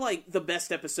those are like the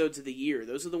best episodes of the year.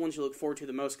 Those are the ones you look forward to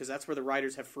the most because that's where the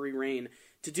writers have free reign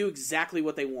to do exactly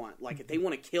what they want. Like, if they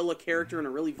want to kill a character in a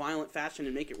really violent fashion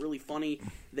and make it really funny,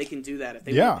 they can do that. If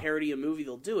they want to parody a movie,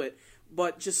 they'll do it.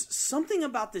 But just something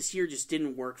about this year just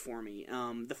didn't work for me.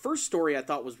 The first story I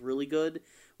thought was really good,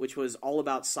 which was all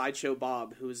about Sideshow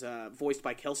Bob, who's voiced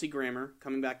by Kelsey Grammer,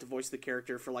 coming back to voice the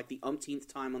character for like the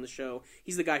umpteenth time on the show.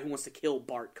 He's the guy who wants to kill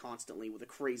Bart constantly with a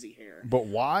crazy hair. But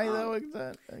why, though?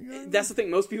 That's the thing.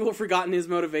 Most people have forgotten his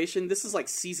motivation. This is like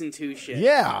season 2 shit.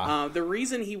 Yeah. The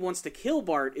reason he wants to kill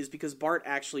Bart is because Bart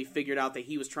actually figured out that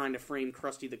he was trying to frame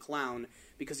Krusty the Clown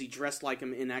because he dressed like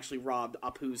him and actually robbed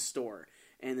Apu's store.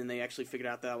 And then they actually figured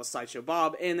out that was Sideshow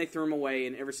Bob, and they threw him away,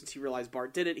 and ever since he realized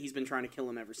Bart did it, he's been trying to kill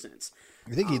him ever since.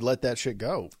 I think he'd let that shit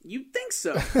go. You'd think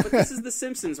so, but this is The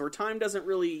Simpsons, where time doesn't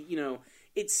really,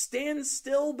 it stands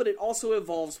still, but it also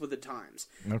evolves with the times.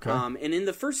 Okay. And in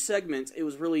the first segment, it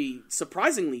was really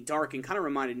surprisingly dark and kind of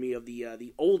reminded me of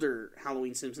the older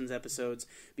Halloween Simpsons episodes,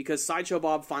 because Sideshow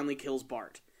Bob finally kills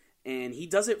Bart. And he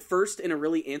does it first in a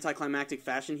really anticlimactic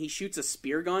fashion. He shoots a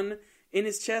spear gun in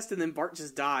his chest, and then Bart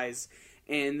just dies.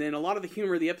 And then a lot of the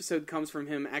humor of the episode comes from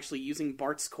him actually using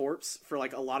Bart's corpse for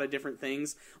like a lot of different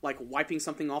things, like wiping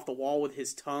something off the wall with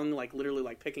his tongue, like literally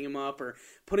like picking him up, or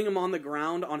putting him on the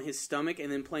ground on his stomach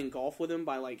and then playing golf with him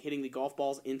by like hitting the golf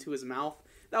balls into his mouth.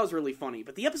 That was really funny.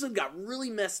 But the episode got really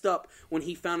messed up when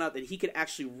he found out that he could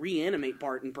actually reanimate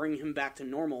Bart and bring him back to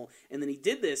normal. And then he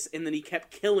did this, and then he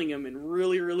kept killing him in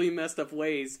really, really messed up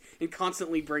ways and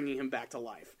constantly bringing him back to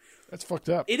life. That's fucked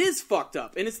up. It is fucked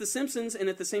up. And it's The Simpsons, and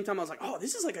at the same time I was like, oh,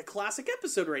 this is like a classic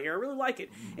episode right here. I really like it.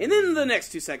 And then the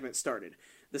next 2 segments started.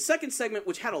 The second segment,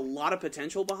 which had a lot of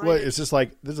potential behind it. It's just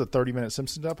like, this is a 30-minute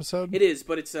Simpsons episode? It is,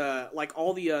 but it's like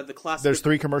all the classic... There's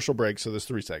 3 commercial breaks, so there's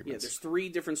 3 segments. Yeah, there's 3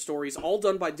 different stories, all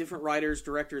done by different writers,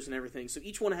 directors, and everything. So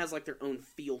each one has like their own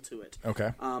feel to it.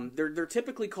 Okay. They're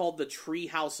typically called the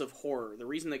Treehouse of Horror. The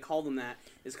reason they call them that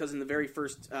is because in the very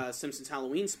first Simpsons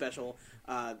Halloween special,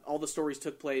 all the stories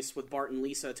took place with Bart and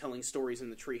Lisa telling stories in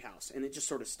the treehouse, and it just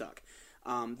sort of stuck.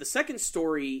 The second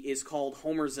story is called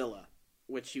Homerzilla,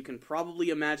 which you can probably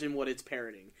imagine what it's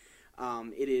parroting.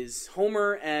 It is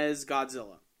Homer as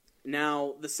Godzilla.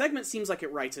 Now, the segment seems like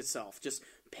it writes itself. Just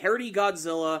parody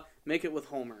Godzilla, make it with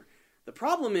Homer. The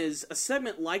problem is, a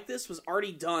segment like this was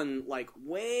already done, like,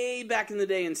 way back in the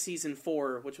day in Season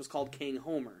 4, which was called King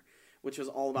Homer, which was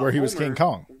all about where he Homer was King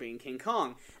Kong. being King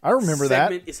Kong. I remember that.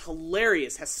 The segment is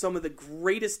hilarious, has some of the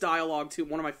greatest dialogue, too.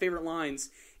 One of my favorite lines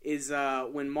is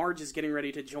when Marge is getting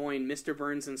ready to join Mr.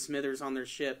 Burns and Smithers on their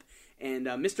ship, and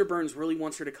Mr. Burns really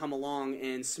wants her to come along,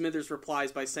 and Smithers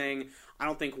replies by saying, "I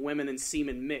don't think women and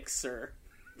semen mix, sir."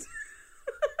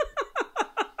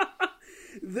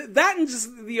 That and just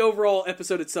the overall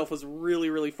episode itself was really,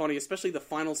 really funny, especially the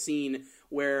final scene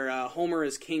where Homer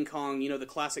is King Kong, you know, the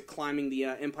classic climbing the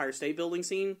Empire State Building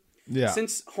scene. Yeah.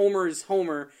 Since Homer is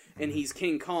Homer and he's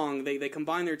King Kong, they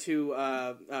combine their two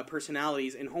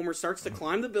personalities, and Homer starts to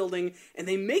climb the building, and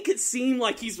they make it seem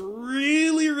like he's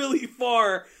really, really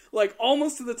far, like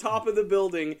almost to the top of the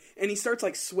building, and he starts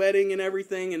like sweating and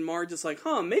everything, and Marge is like,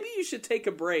 maybe you should take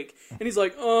a break. And he's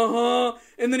like,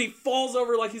 and then he falls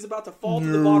over like he's about to fall to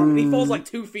the bottom, and he falls like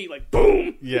 2 feet, like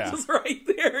boom, just right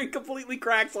there, and completely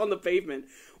cracks on the pavement.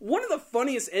 One of the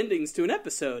funniest endings to an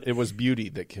episode. It was Beauty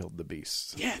that killed the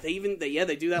beast. Yeah, they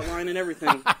do that line and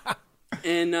everything.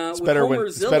 And it's with better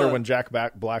Homerzilla, when Jack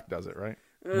Black does it, right?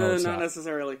 No, not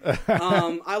necessarily.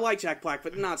 I like Jack Black,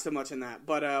 but not so much in that.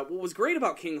 But what was great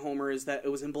about King Homer is that it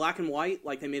was in black and white,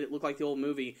 like they made it look like the old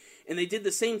movie. And they did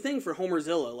the same thing for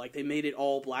Homerzilla, like they made it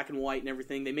all black and white and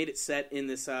everything. They made it set in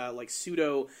this like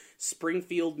pseudo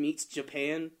Springfield meets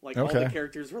Japan. Like all the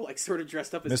characters were like sort of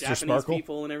dressed up as Mr. Japanese Sparkle?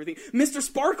 people and everything. Mr.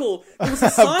 Sparkle! There was a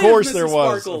sign Of course of Mr. there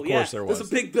was. Sparkle. Of course there was. There's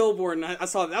a big billboard, and I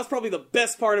saw that. That was probably the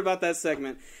best part about that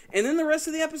segment. And then the rest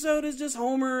of the episode is just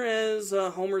Homer as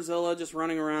Homerzilla just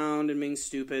running around and being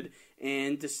stupid,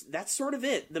 and that's sort of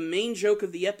it. The main joke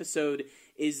of the episode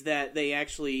is that they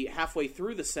actually, halfway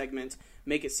through the segment,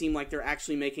 make it seem like they're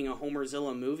actually making a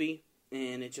Homerzilla movie,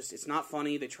 and it's not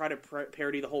funny. They try to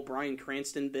parody the whole Bryan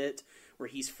Cranston bit, where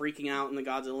he's freaking out in the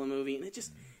Godzilla movie, and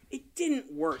it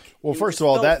didn't work. Well, first of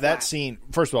all, that scene,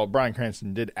 Bryan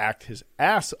Cranston did act his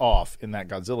ass off in that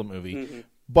Godzilla movie,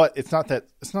 but it's not a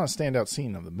standout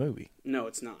scene of the movie. No,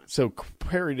 it's not. So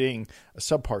parodying a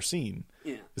subpar scene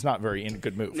is not very in a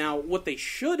good move. Now, what they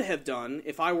should have done,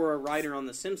 if I were a writer on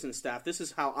the Simpsons staff, this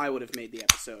is how I would have made the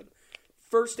episode.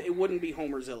 First, it wouldn't be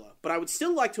Homerzilla, but I would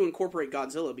still like to incorporate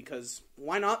Godzilla, because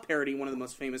why not parody one of the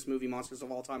most famous movie monsters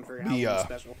of all time for a Halloween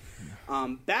special?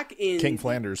 Back in King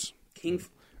Flanders.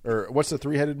 Or what's the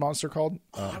three-headed monster called?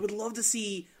 I would love to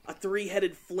see a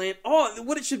three-headed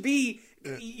what it should be.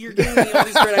 You're giving me all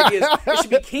these great ideas. It should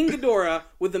be King Ghidorah,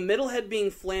 with the middle head being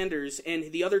Flanders,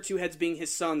 and the other two heads being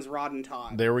his sons, Rod and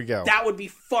Todd. There we go. That would be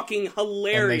fucking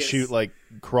hilarious. And they shoot, like,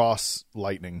 cross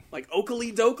lightning. Like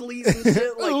Oakley Dokleys and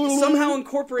shit. Like, somehow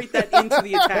incorporate that into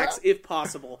the attacks, if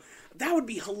possible. That would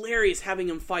be hilarious, having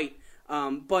them fight.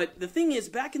 But the thing is,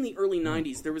 back in the early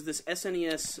 90s, there was this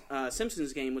SNES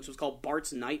Simpsons game, which was called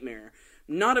Bart's Nightmare.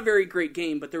 Not a very great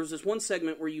game, but there was this one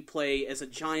segment where you play as a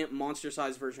giant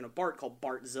monster-sized version of Bart called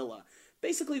Bartzilla.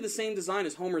 Basically the same design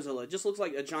as Homerzilla. It just looks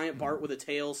like a giant Bart with a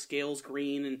tail, scales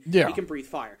green, and he can breathe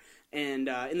fire. And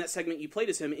in that segment, you played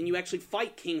as him, and you actually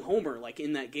fight King Homer, like,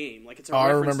 in that game. Like, it's a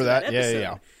reference I remember to that episode.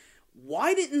 Yeah.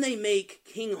 Why didn't they make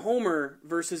King Homer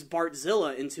versus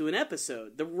Bartzilla into an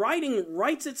episode? The writing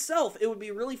writes itself. It would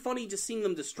be really funny just seeing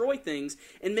them destroy things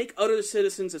and make other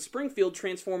citizens of Springfield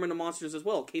transform into monsters as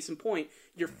well. Case in point,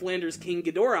 your Flanders King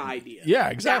Ghidorah idea. Yeah,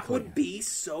 exactly. That would be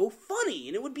so funny,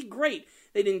 and it would be great.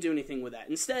 They didn't do anything with that.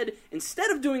 Instead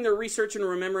of doing their research and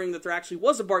remembering that there actually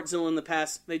was a Bartzilla in the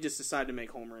past, they just decided to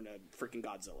make Homer into freaking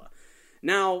Godzilla.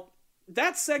 Now,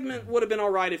 that segment would have been all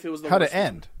right if it was the How'd worst it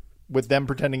end? With them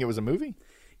pretending it was a movie?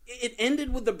 It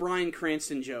ended with the Bryan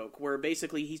Cranston joke, where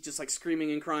basically he's just like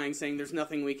screaming and crying, saying there's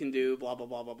nothing we can do, blah, blah,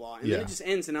 blah, blah, blah. And then it just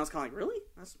ends, and I was kind of like, really?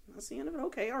 That's the end of it?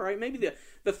 Okay, all right. Maybe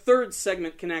the third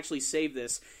segment can actually save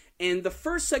this. And the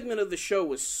first segment of the show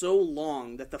was so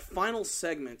long that the final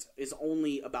segment is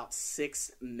only about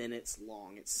 6 minutes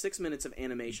long. It's 6 minutes of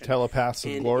animation. Telepaths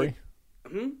of Glory?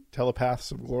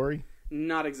 Telepaths of Glory?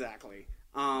 Not exactly.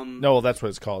 No, that's what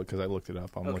it's called, because I looked it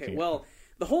up. I'm looking well...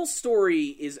 The whole story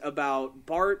is about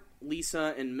Bart,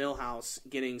 Lisa, and Milhouse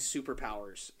getting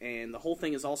superpowers, and the whole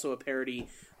thing is also a parody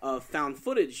of found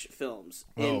footage films.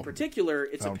 In particular,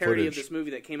 it's a parody of this movie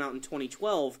that came out in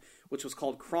 2012, which was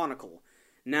called Chronicle.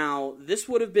 Now, this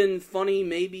would have been funny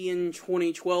maybe in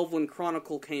 2012 when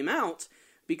Chronicle came out,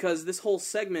 because this whole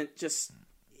segment just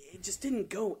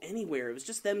didn't go anywhere. It was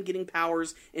just them getting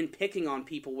powers and picking on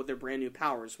people with their brand new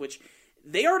powers, which...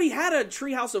 They already had a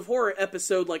Treehouse of Horror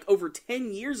episode like over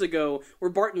 10 years ago where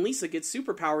Bart and Lisa get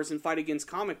superpowers and fight against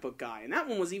Comic Book Guy. And that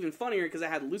one was even funnier because it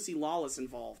had Lucy Lawless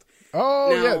involved.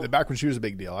 Oh, back when she was a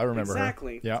big deal. I remember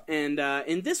exactly. her. Yeah. And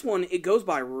in this one, it goes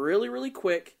by really, really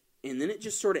quick. and then it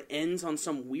just sort of ends on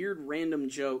some weird random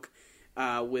joke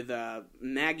with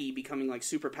Maggie becoming like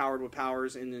super powered with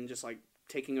powers, and then just like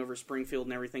taking over Springfield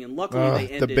and everything. And luckily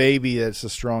they ended... the baby that's the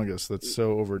strongest. That's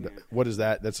so over. Yeah. What is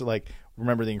that? That's like,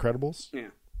 remember The Incredibles? Yeah.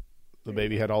 The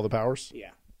baby had all the powers?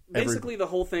 Yeah. Basically, the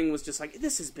whole thing was just like,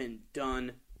 this has been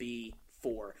done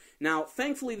before. Now,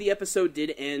 thankfully, the episode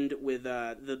did end with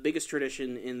the biggest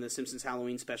tradition in the Simpsons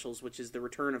Halloween specials, which is the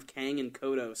return of Kang and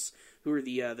Kodos, who are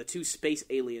the two space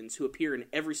aliens who appear in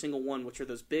every single one, which are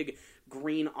those big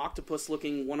green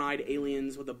octopus-looking one-eyed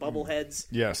aliens with the bubble heads.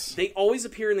 Yes. They always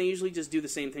appear, and they usually just do the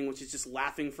same thing, which is just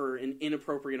laughing for an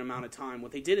inappropriate amount of time.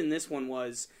 What they did in this one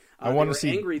was they were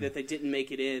angry that they didn't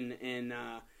make it in, and...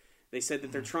 they said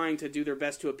that they're trying to do their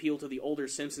best to appeal to the older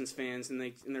Simpsons fans,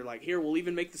 and they're like, here, we'll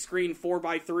even make the screen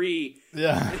 4x3.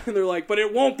 Yeah. And they're like, but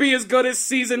it won't be as good as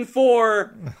season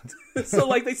 4. So,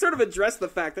 like, they sort of address the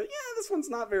fact that, this one's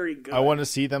not very good. I want to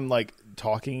see them, like,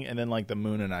 talking, and then, like, the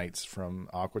Moonanites from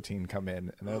Aqua Teen come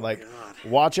in, and they're like, God.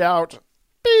 Watch out.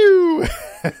 Pew!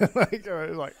 like,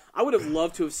 I would have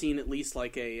loved to have seen at least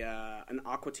like an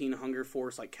Aqua Teen Hunger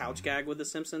Force like couch gag with the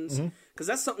Simpsons, because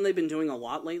that's something they've been doing a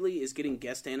lot lately, is getting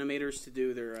guest animators to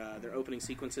do their opening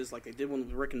sequences. Like they did one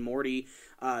with Rick and Morty.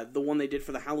 The one they did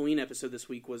for the Halloween episode this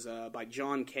week was by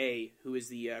John Kay, who is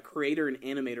the creator and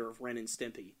animator of Ren and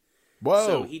Stimpy. Whoa!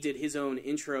 So he did his own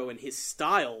intro, and his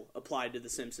style applied to the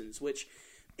Simpsons, which.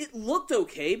 It looked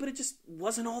okay, but it just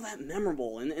wasn't all that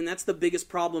memorable, and that's the biggest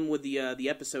problem with the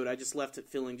episode. I just left it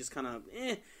feeling just kind of,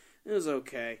 it was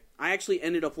okay. I actually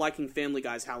ended up liking Family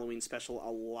Guy's Halloween special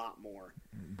a lot more.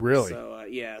 Really? So,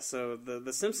 so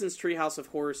the Simpsons Treehouse of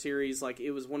Horror series, like,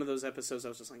 it was one of those episodes I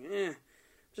was just like,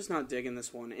 just not digging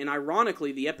this one. And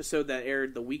ironically, the episode that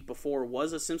aired the week before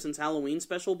was a Simpsons Halloween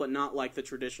special, but not like the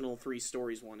traditional 3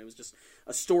 stories one. It was just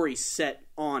a story set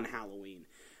on Halloween.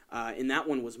 And that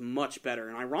one was much better.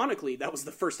 And ironically, that was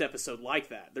the first episode like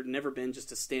that. There'd never been just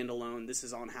a standalone, this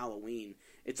is on Halloween.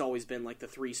 It's always been like the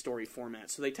 3-story format.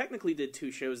 So they technically did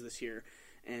 2 shows this year.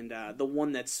 And the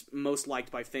one that's most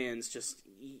liked by fans, just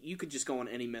you could just go on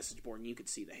any message board and you could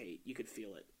see the hate. You could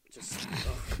feel it. Just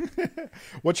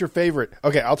What's your favorite?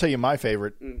 Okay, I'll tell you my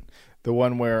favorite. The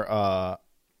one where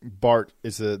Bart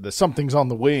is the Something's on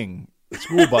the Wing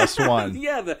school bus one.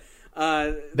 Yeah.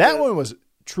 That one was...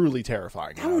 truly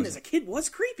terrifying. That one as a kid was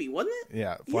creepy, wasn't it?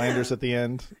 Yeah, Flanders at the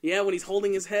end. Yeah, when he's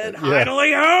holding his head.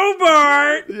 Idly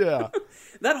Hobart! Yeah.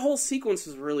 That whole sequence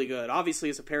was really good.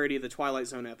 Obviously, it's a parody of the Twilight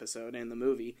Zone episode and the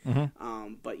movie.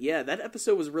 But yeah, that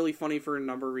episode was really funny for a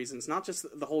number of reasons. Not just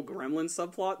the whole gremlin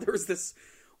subplot. There was this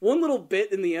one little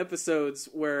bit in the episodes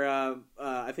where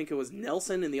I think it was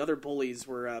Nelson and the other bullies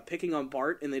were picking on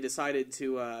Bart, and they decided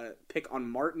to pick on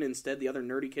Martin instead, the other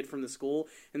nerdy kid from the school,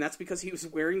 and that's because he was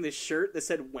wearing this shirt that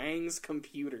said Wang's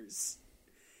Computers.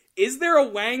 Is there a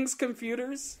Wang's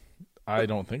Computers? I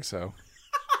don't think so.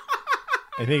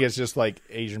 I think it's just like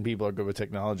Asian people are good with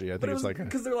technology. I think it's like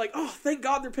because they're like, oh, thank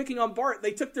God they're picking on Bart.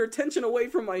 They took their attention away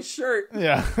from my shirt.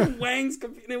 Yeah, Wang's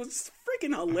Computer. It was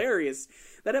freaking hilarious.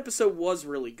 That episode was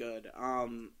really good.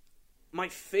 My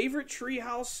favorite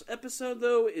Treehouse episode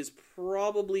though is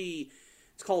probably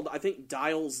it's called I think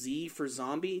Dial Z for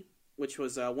Zombie, which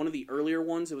was one of the earlier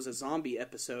ones. It was a zombie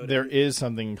episode. There is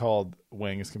something called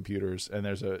Wang's Computers, and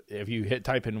if you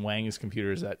type in Wang's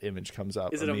Computers, that image comes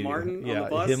up. Is it a Martin on the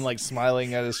bus? Him like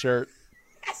smiling at his shirt.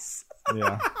 Yes.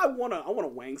 Yeah. I want a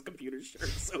Wang's Computers shirt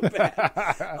so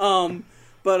bad.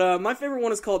 But my favorite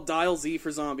one is called Dial Z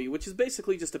for Zombie, which is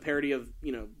basically just a parody of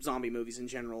zombie movies in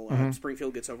general.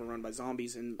 Springfield gets overrun by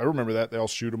zombies, and I remember that they all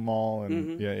shoot them all,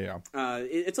 and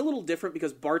it's a little different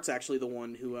because Bart's actually the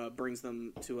one who brings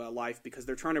them to life because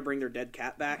they're trying to bring their dead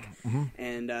cat back,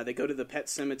 and they go to the pet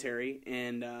cemetery.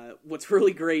 And what's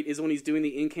really great is when he's doing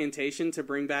the incantation to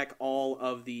bring back all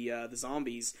of the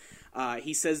zombies,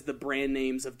 he says the brand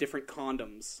names of different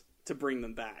condoms to bring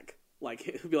them back. Like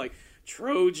he'll be like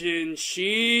Trojan,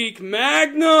 Chic,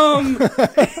 Magnum,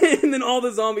 and then all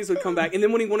the zombies would come back. And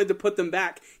then when he wanted to put them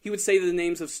back, he would say the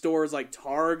names of stores like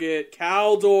Target,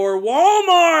 Caldor,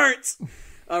 Walmart.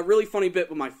 A really funny bit,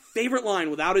 but my favorite line,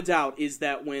 without a doubt, is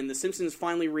that when the Simpsons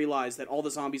finally realize that all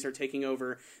the zombies are taking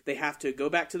over, they have to go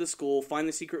back to the school, find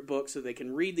the secret book so they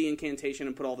can read the incantation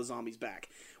and put all the zombies back.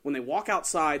 When they walk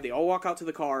outside, they all walk out to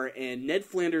the car, and Ned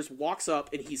Flanders walks up,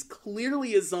 and he's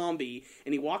clearly a zombie,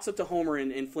 and he walks up to Homer,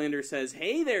 and Flanders says,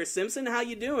 "Hey there, Simpson, how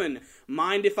you doing?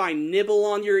 Mind if I nibble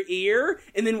on your ear?"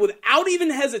 And then without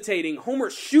even hesitating, Homer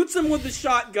shoots him with the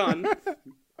shotgun.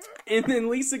 And then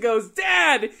Lisa goes,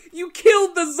 "Dad, you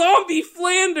killed the zombie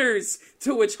Flanders!"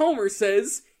 To which Homer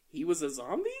says, "He was a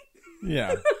zombie?"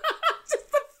 Yeah.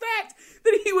 Just the fact that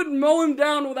he would mow him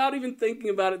down without even thinking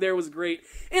about it there was great.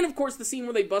 And, of course, the scene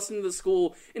where they bust into the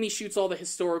school and he shoots all the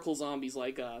historical zombies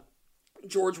like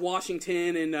George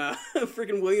Washington and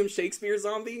freaking William Shakespeare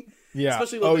zombie. Yeah.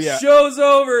 Especially like show's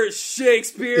over,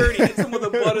 Shakespeare, and he hits him with the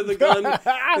butt of the gun.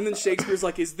 And then Shakespeare's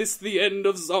like, is this the end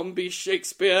of zombie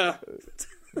Shakespeare?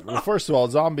 Well, first of all,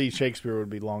 zombie Shakespeare would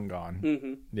be long gone.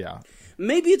 Mm-hmm. Yeah.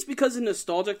 Maybe it's because of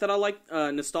nostalgia that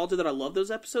I love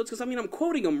those episodes. Because, I mean, I'm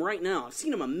quoting them right now. I've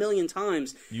seen them a million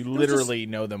times. You literally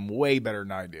know them way better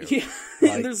than I do. Yeah.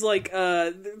 And there's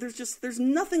there's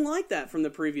nothing like that from the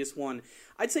previous one.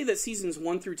 I'd say that seasons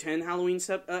 1 through 10 Halloween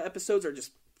episodes are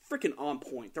just freaking on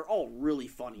point. They're all really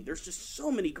funny. There's just so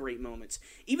many great moments.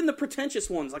 Even the pretentious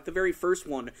ones, like the very first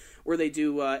one, where they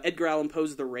do Edgar Allan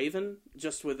Poe's The Raven,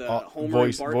 just with Homer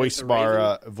and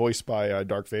Bart voiced by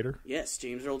Darth Vader. Yes,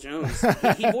 James Earl Jones.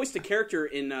 he voiced a character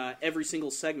in every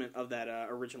single segment of that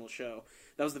original show.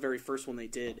 That was the very first one they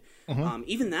did. Mm-hmm.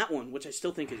 Even that one, which I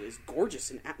still think is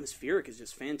gorgeous and atmospheric, is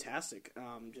just fantastic.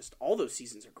 Just all those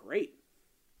seasons are great.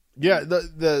 Yeah,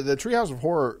 the Treehouse of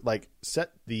Horror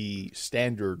set the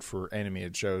standard for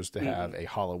animated shows to have a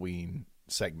Halloween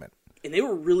segment. And they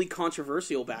were really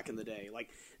controversial back in the day. Like,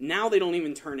 now they don't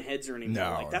even turn heads or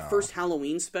anymore. That first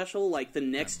Halloween special, the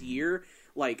next year,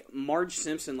 Marge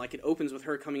Simpson, it opens with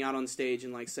her coming out on stage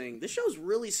and saying, this show's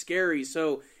really scary,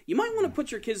 so you might want to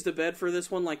put your kids to bed for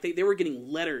this one. They were getting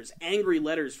angry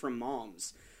letters from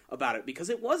moms about it, because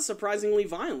it was surprisingly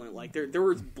violent. There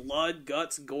was blood,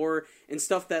 guts, gore, and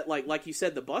stuff that, like you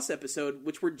said, the bus episode,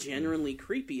 which were genuinely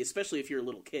creepy, especially if you're a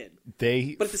little kid.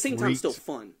 But at the same time, still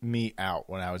fun. Me out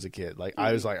when I was a kid.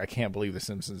 I was I can't believe the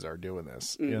Simpsons are doing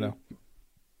this, you know?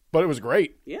 But it was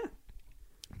great. Yeah.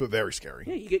 But very scary.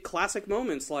 Yeah, you get classic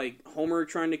moments like Homer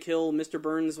trying to kill Mr.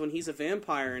 Burns when he's a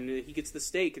vampire, and he gets the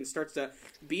stake and starts to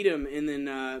beat him, and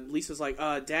then Lisa's like,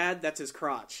 Dad, that's his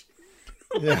crotch.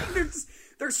 Yeah.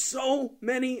 There's so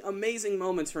many amazing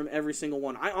moments from every single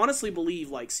one. I honestly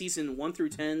believe season 1 through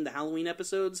 10, the Halloween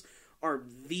episodes, are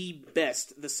the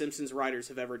best the Simpsons writers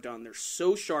have ever done. They're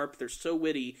so sharp, they're so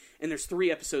witty, and there's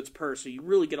 3 episodes per, so you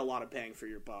really get a lot of bang for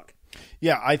your buck.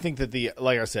 Yeah, I think that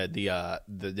like I said,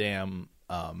 the damn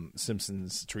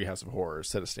Simpsons Treehouse of Horror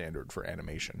set a standard for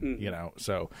animation. You know,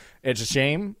 so it's a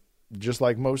shame. Just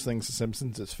like most things, The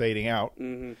Simpsons is fading out.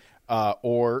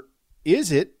 Or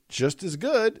is it just as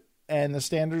good? And the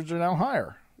standards are now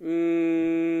higher.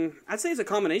 I'd say it's a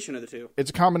combination of the two. It's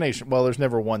a combination. Well, there's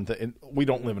never one thing. We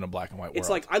don't live in a black and white world. It's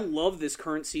I love this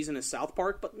current season of South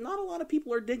Park, but not a lot of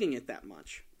people are digging it that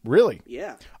much. Really?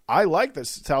 Yeah. I like that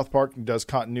South Park does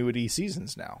continuity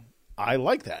seasons now. I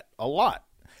like that a lot.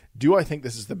 Do I think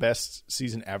this is the best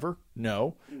season ever?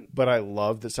 No. But I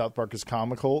love that South Park is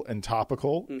comical and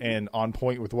topical and on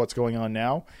point with what's going on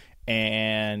now.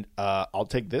 And I'll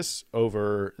take this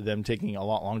over them taking a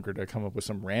lot longer to come up with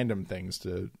some random things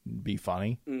to be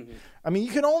funny. I mean,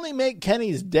 you can only make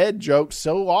Kenny's dead jokes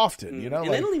so often, you know?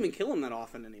 And they don't even kill him that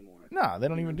often anymore. No, they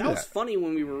don't even do that. That was funny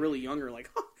when we were really younger.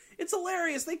 It's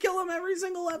hilarious. They kill him every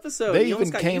single episode. They you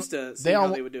even got used to seeing how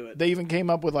they would do it. They even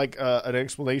came up with an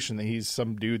explanation that he's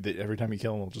some dude that every time you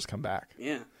kill him, will just come back.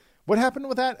 Yeah. What happened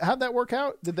with that? How'd that work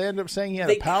out? Did they end up saying he had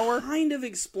a power? They kind of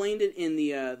explained it in the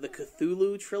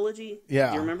Cthulhu trilogy. Yeah.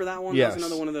 Do you remember that one? Yes. That was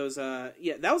another one of those.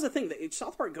 Yeah, that was the thing.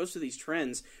 South Park goes through these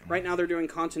trends. Right now they're doing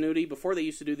continuity. Before they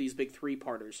used to do these big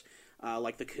 3-parters.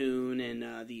 Like the Coon and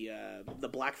the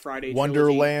Black Friday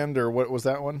Wonderland, or what was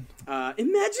that one?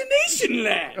 Imagination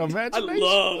Land. I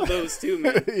love those two,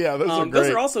 man. Yeah, those are great. Those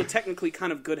are also technically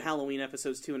kind of good Halloween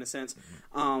episodes too, in a sense.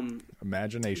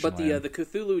 Imagination But Land. the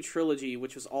Cthulhu trilogy,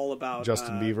 which was all about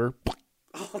Justin Bieber.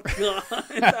 Oh god,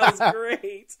 that was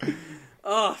great.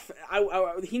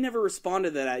 He never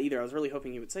responded to that either. I was really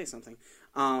hoping he would say something.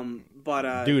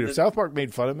 But dude, if South Park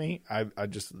made fun of me, I'd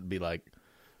just be like,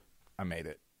 I made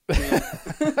it.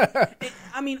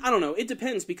 I mean, I don't know. It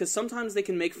depends, because sometimes they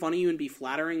can make fun of you and be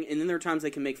flattering, and then there are times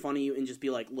they can make fun of you and just be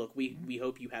like, "Look, we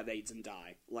hope you have AIDS and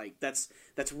die." That's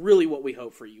really what we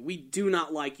hope for you. We do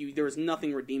not like you. There is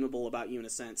nothing redeemable about you in a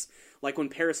sense. Like when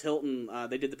Paris Hilton,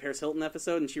 they did the Paris Hilton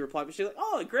episode, and she replied, but she's like,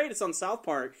 "Oh, great, it's on South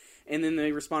Park." And then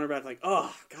they responded back like,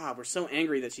 "Oh God, we're so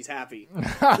angry that she's happy."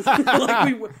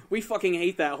 we fucking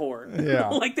hate that whore. Yeah.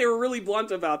 They were really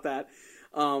blunt about that.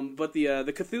 But the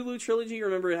Cthulhu trilogy,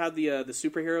 remember it had the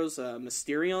superheroes,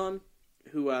 Mysterion,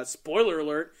 who, spoiler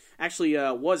alert, actually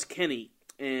was Kenny,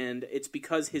 and it's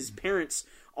because his parents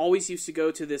always used to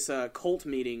go to this cult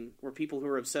meeting where people who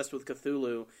were obsessed with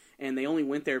Cthulhu, and they only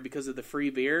went there because of the free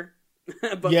beer.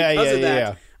 But because of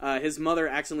that, his mother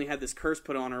accidentally had this curse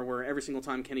put on her where every single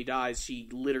time Kenny dies, she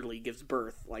literally gives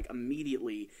birth,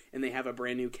 immediately, and they have a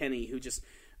brand new Kenny who just,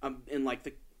 in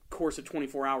course of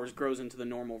 24 hours grows into the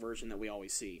normal version that we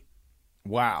always see.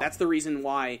 Wow. That's the reason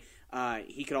why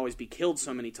he could always be killed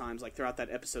so many times, like throughout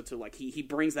that episode. So like he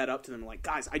brings that up to them, like,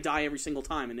 guys, I die every single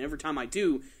time, and every time I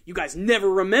do, you guys never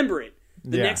remember it.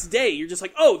 The next day, you're just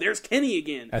like, oh, there's Kenny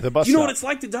again. At the bus You know stop. what it's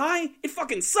like to die? It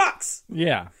fucking sucks.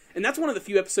 Yeah. And that's one of the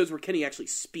few episodes where Kenny actually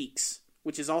speaks,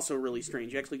 which is also really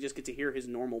strange. You actually just get to hear his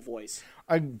normal voice.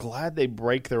 I'm glad they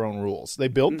break their own rules. They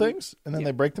build things, and then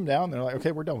they break them down. And they're like,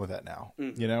 okay, we're done with that now.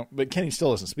 You know? But Kenny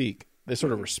still doesn't speak. They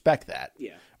sort of respect that.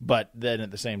 Yeah. But then at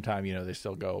the same time, you know, they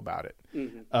still go about it.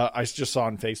 I just saw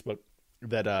on Facebook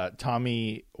that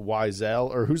Tommy Wiseau,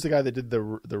 or who's the guy that did the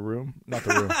Room? Not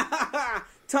The Room.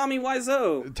 Tommy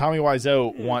Wiseau. Tommy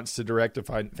Wiseau wants to direct a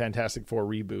Fantastic Four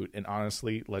reboot, and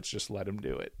honestly, let's just let him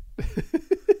do it.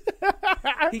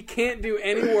 He can't do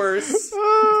any worse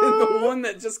than the one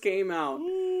that just came out.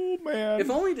 Oh, man. If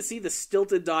only to see the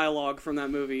stilted dialogue from that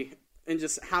movie and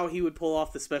just how he would pull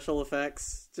off the special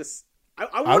effects. Just,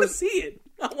 I want to see it.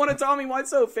 I want a Tommy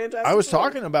Wiseau Fantastic I was Four.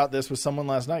 talking about this with someone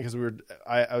last night because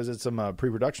I was at some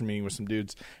pre-production meeting with some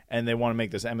dudes, and they want to make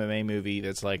this MMA movie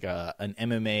that's like an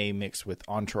MMA mixed with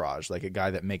Entourage, like a guy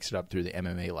that makes it up through the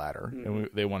MMA ladder, and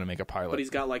they want to make a pilot. But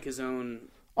he's got like his own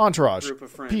Entourage group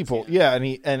of friends, people, yeah,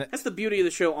 and that's the beauty of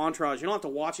the show Entourage. You don't have to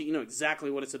watch it; you know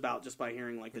exactly what it's about just by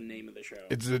hearing like the name of the show.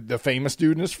 it's the famous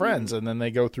dude and his friends, and then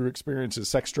they go through experiences,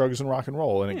 sex, drugs, and rock and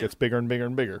roll, and it gets bigger and bigger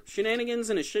and bigger.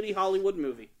 Shenanigans in a shitty Hollywood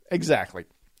movie. Exactly.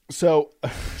 So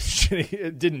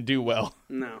it didn't do well.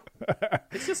 No,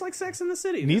 it's just like Sex in the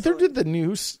City. Neither did the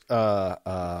new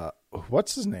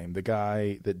what's his name? The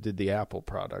guy that did the Apple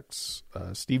products,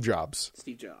 Steve Jobs.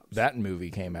 Steve Jobs. That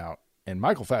movie came out, and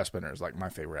Michael Fassbender is like my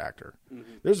favorite actor.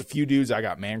 There's a few dudes I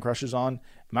got man crushes on.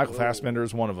 Michael Fassbender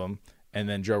is one of them, and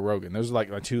then Joe Rogan. Those are like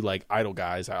my two like idol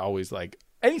guys. I always like.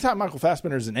 Anytime Michael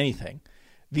Fassbender is in anything,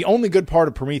 the only good part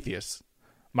of Prometheus,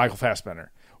 Michael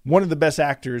Fassbender. One of the best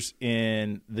actors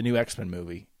in the new X-Men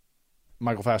movie,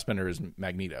 Michael Fassbender is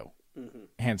Magneto,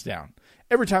 hands down.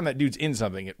 Every time that dude's in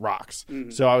something, it rocks.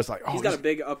 So I was like, oh, he's got a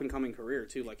big up and coming career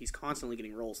too. Like he's constantly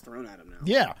getting roles thrown at him now.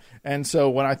 Yeah, and so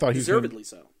when I thought he was deservedly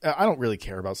so. I don't really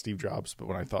care about Steve Jobs, but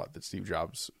when I thought that Steve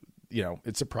Jobs, you know,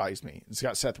 it surprised me. It's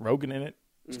got Seth Rogen in it.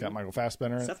 It's got Michael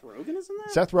Fassbender in it. Seth Rogen is in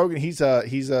that? Seth Rogen, he's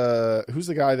who's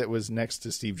the guy that was next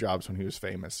to Steve Jobs when he was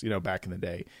famous? You know, back in the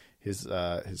day, his.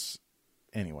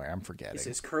 Anyway, I'm forgetting. Is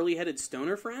his curly-headed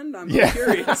stoner friend? I'm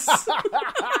curious.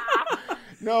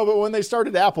 No, but when they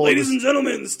started Apple... Ladies and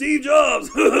gentlemen, Steve Jobs!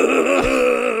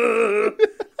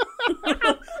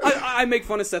 I make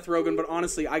fun of Seth Rogen, but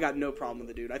honestly, I got no problem with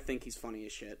the dude. I think he's funny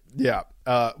as shit. Yeah.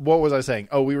 What was I saying?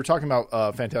 Oh, we were talking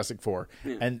about Fantastic Four.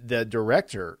 Yeah. And the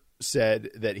director said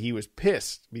that he was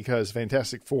pissed because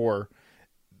Fantastic Four...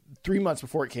 3 months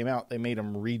before it came out, they made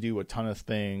him redo a ton of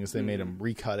things. They made him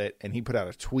recut it, and he put out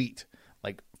a tweet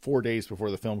like 4 days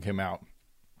before the film came out.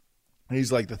 And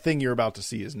he's like, the thing you're about to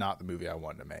see is not the movie I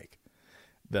wanted to make.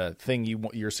 The thing you're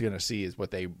going to see is what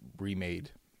they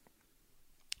remade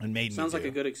and made. Sounds like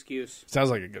a good excuse. Sounds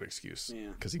like a good excuse. Yeah.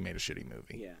 Because he made a shitty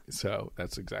movie. Yeah. So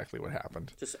that's exactly what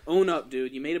happened. Just own up,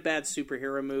 dude. You made a bad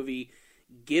superhero movie.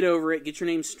 Get over it. Get your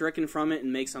name stricken from it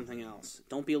and make something else.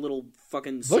 Don't be a little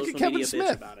fucking social media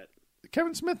bitch about it.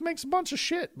 Kevin Smith makes a bunch of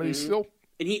shit, but he's still...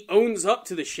 And he owns up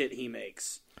to the shit he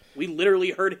makes. We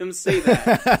literally heard him say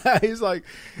that. he's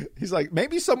like,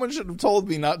 maybe someone should have told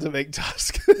me not to make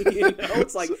Tusk. You know,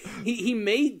 it's like, he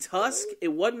made Tusk.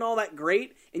 It wasn't all that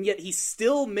great, and yet he's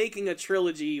still making a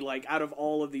trilogy, like, out of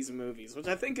all of these movies, which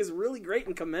I think is really great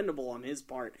and commendable on his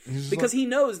part. Because he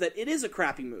knows that it is a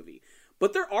crappy movie.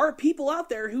 But there are people out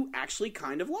there who actually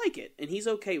kind of like it, and he's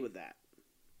okay with that.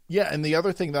 Yeah, and the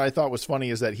other thing that I thought was funny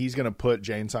is that he's going to put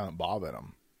Jay and Silent Bob in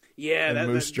him. Yeah,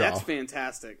 that's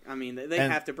fantastic. I mean, they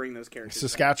have to bring those characters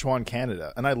Saskatchewan, back.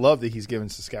 Canada. And I love that he's giving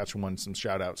Saskatchewan some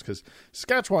shout-outs because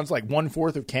Saskatchewan's like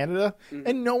 1/4 of Canada,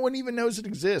 and no one even knows it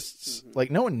exists.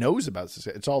 Like, no one knows about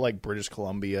Saskatchewan. It's all like British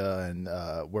Columbia and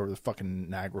where the fucking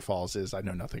Niagara Falls is. I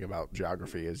know nothing about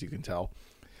geography, as you can tell,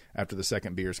 after the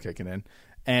second beer's kicking in.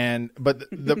 But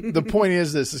the point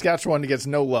is that Saskatchewan gets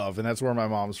no love, and that's where my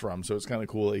mom's from. So it's kind of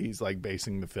cool that he's like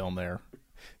basing the film there.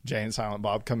 Jay and Silent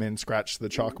Bob come in, scratch the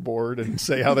chalkboard, and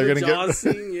say how they're going to get.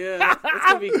 Scene, yeah, that's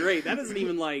gonna be great. That isn't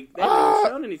even like they haven't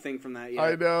shown anything from that yet.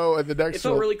 I know. And the next, it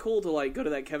felt really cool to like go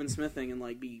to that Kevin Smith thing and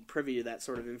like be privy to that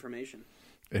sort of information.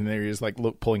 And there he is, like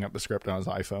pulling up the script on his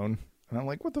iPhone. And I'm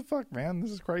like, what the fuck, man?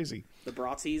 This is crazy. The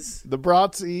Bratzies.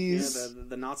 Yeah,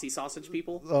 the Nazi sausage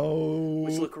people. Oh.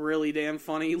 Which look really damn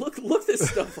funny. Look this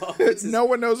stuff up. No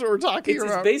one knows what we're talking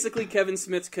about. It's basically Kevin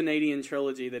Smith's Canadian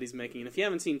trilogy that he's making. And if you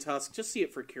haven't seen Tusk, just see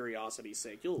it for curiosity's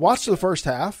sake. You'll watch the first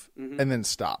half and then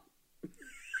stop.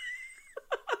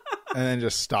 and then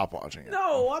just stop watching it.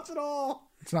 No, watch it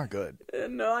all. It's not good.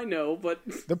 No, I know, but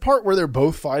The part where they're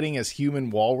both fighting as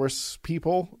human walrus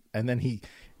people, and then he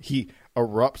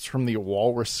erupts from the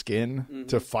walrus skin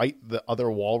to fight the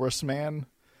other walrus man.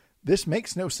 This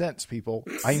makes no sense, people.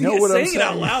 I know what I'm saying. Saying it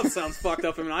out loud sounds fucked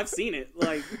up. I mean, I've seen it.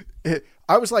 Like,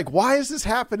 I was like, why is this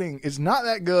happening? It's not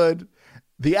that good.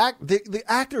 The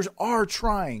actors are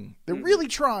trying. They're really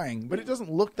trying, but it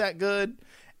doesn't look that good.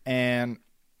 And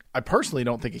I personally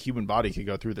don't think a human body could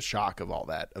go through the shock of all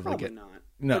that. Probably not.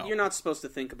 No. But you're not supposed to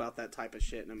think about that type of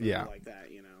shit in a movie like that,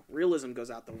 you know. Realism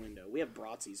goes out the window. We have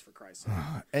Bratzies, for Christ's sake.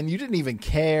 And you didn't even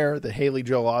care that Haley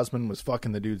Joel Osment was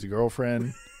fucking the dude's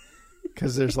girlfriend.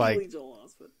 Because there's like... Haley Joel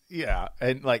Osment. Yeah.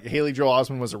 And like Haley Joel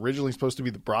Osment was originally supposed to be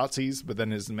the Bratzies, but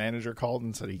then his manager called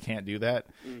and said he can't do that.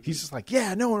 He's just like,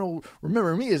 yeah, no one will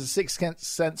remember me as a Sixth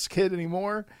Sense kid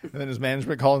anymore. And then his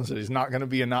management called and said he's not going to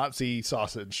be a Nazi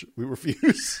sausage. We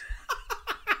refuse.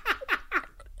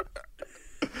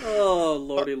 Oh,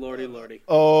 lordy, lordy, lordy.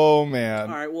 Oh, man.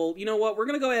 All right, well, you know what? We're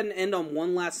going to go ahead and end on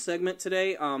one last segment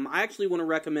today. I actually want to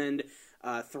recommend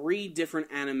 3 different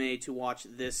anime to watch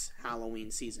this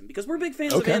Halloween season, because we're big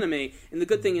fans of anime, and the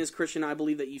good thing is, Christian, I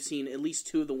believe that you've seen at least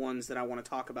 2 of the ones that I want to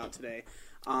talk about today.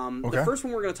 The first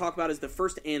one we're going to talk about is the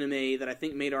first anime that I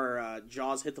think made our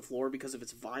jaws hit the floor because of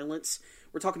its violence.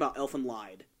 We're talking about Elfen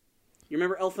Lied. You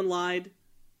remember Elfen Lied?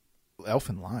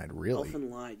 Elfen Lied, really?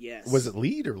 Elfen Lied, yes. Was it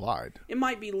Lead or Lied? It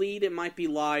might be Lead, it might be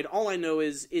Lied. All I know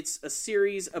is it's a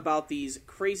series about these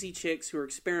crazy chicks who are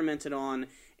experimented on,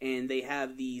 and they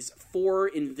have these 4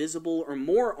 invisible or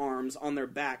more arms on their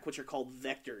back, which are called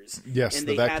vectors. Yes, and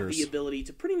the they vectors. have the ability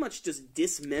to pretty much just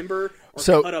dismember or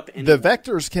So cut up anyone. the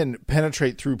vectors can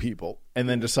penetrate through people and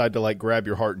then decide to like grab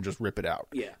your heart and just rip it out.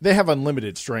 Yeah. They have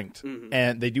unlimited strength,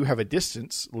 and they do have a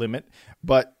distance limit,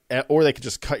 but or they could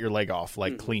just cut your leg off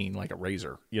like clean, like a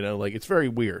razor. You know, like it's very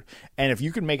weird. And if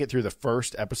you can make it through the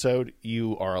first episode,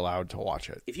 you are allowed to watch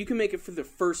it. If you can make it for the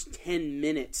first 10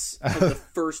 minutes of the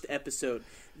first episode,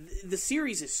 the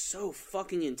series is so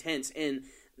fucking intense. And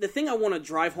the thing I want to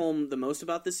drive home the most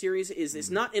about this series is it's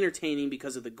not entertaining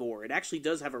because of the gore. It actually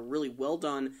does have a really well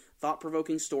done,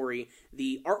 thought-provoking story.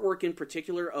 The artwork in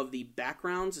particular of the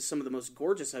backgrounds is some of the most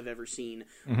gorgeous I've ever seen.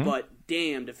 But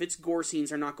damned if its gore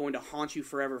scenes are not going to haunt you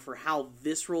forever for how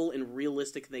visceral and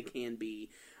realistic they can be.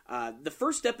 The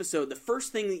first episode, the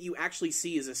first thing that you actually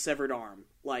see is a severed arm.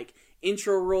 Like,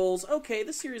 intro rolls, okay,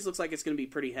 this series looks like it's going to be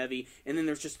pretty heavy, and then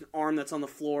there's just an arm that's on the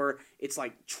floor, it's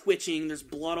like twitching, there's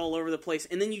blood all over the place,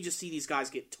 and then you just see these guys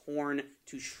get torn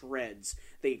to shreds.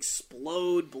 They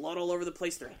explode, blood all over the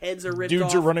place, their heads are ripped off.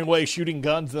 Dudes are running away shooting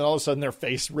guns, and then all of a sudden their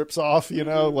face rips off, you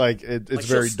know? Like, it's like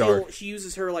very dark. She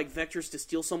uses her, like, vectors to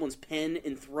steal someone's pen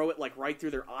and throw it, like, right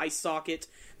through their eye socket.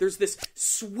 There's this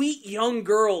sweet young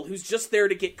girl who's just there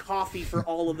to get coffee for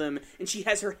all of them, and she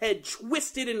has her head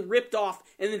twisted and ripped off,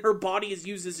 and then her body is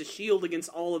used as a shield against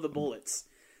all of the bullets.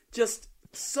 Just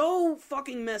so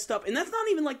fucking messed up. And that's not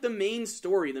even like the main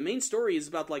story. The main story is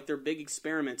about like their big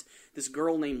experiment. This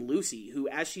girl named Lucy, who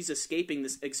as she's escaping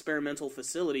this experimental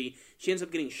facility, she ends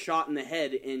up getting shot in the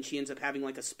head, and she ends up having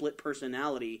like a split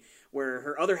personality where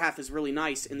her other half is really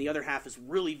nice and the other half is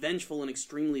really vengeful and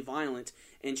extremely violent.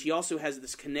 And she also has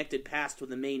this connected past with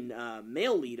the main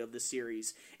male lead of the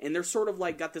series. And they're sort of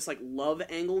like got this like love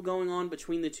angle going on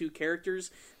between the two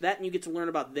characters. That, and you get to learn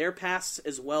about their pasts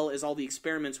as well as all the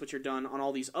experiments which are done on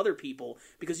all these other people.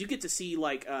 Because you get to see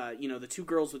like, the 2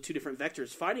 girls with 2 different vectors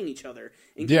fighting each other.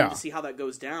 And getting to see how that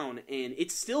goes down. And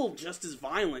it's still just as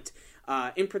violent.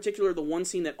 In particular, the one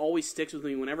scene that always sticks with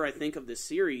me whenever I think of this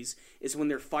series is when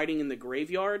they're fighting in the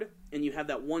graveyard, and you have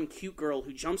that one cute girl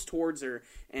who jumps towards her,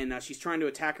 and she's trying to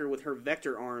attack her with her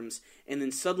vector arms, and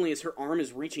then suddenly as her arm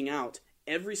is reaching out,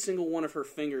 every single one of her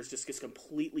fingers just gets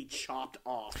completely chopped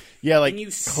off. Yeah, like, and you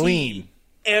clean. See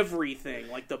everything,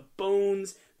 like the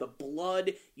bones, the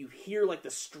blood, you hear like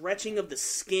the stretching of the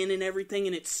skin and everything,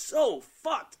 and it's so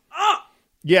fucked up!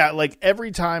 Yeah, like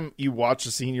every time you watch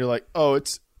a scene, you're like, oh,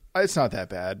 it's not that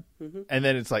bad. And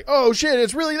then it's like, oh shit,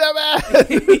 it's really that bad.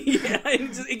 Yeah,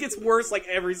 it gets worse like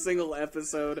every single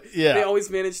episode. Yeah. They always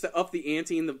manage to up the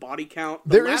ante in the body count.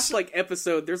 The last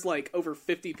episode, there's like over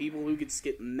 50 people who just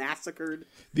get massacred.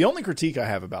 The only critique I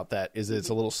have about that is that it's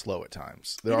a little slow at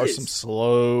times. There are some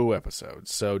slow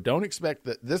episodes. So don't expect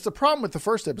that. That's the problem with the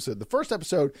first episode. The first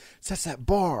episode sets that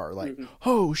bar like,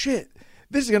 oh shit,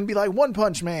 this is going to be like One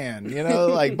Punch Man, you know,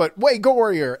 like, but way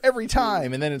gorier every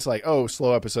time. And then it's like, oh,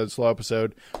 slow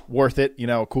episode, worth it, you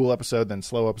know, cool episode, then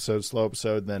slow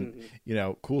episode, then,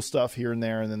 cool stuff here and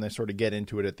there. And then they sort of get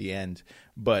into it at the end.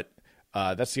 But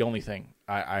that's the only thing.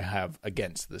 I have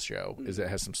against the show is it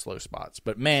has some slow spots,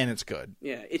 but man, it's good.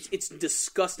 Yeah, it's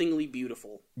disgustingly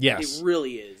beautiful. Yes, it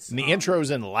really is. And the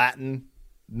intro's in Latin.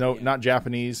 No, not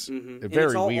Japanese.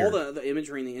 Very weird. All the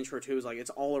imagery in the intro too is like it's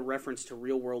all a reference to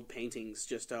real world paintings.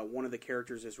 Just one of the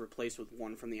characters is replaced with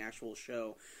one from the actual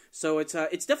show. So it's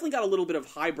definitely got a little bit of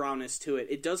highbrowness to it.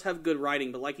 It does have good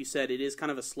writing, but like you said, it is kind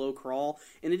of a slow crawl,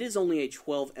 and it is only a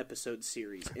 12 episode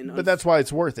series. But that's why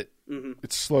it's worth it.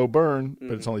 It's slow burn,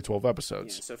 but it's only 12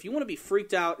 episodes. Yeah, so if you want to be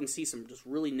freaked out and see some just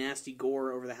really nasty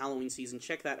gore over the Halloween season,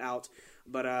 check that out.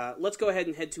 But let's go ahead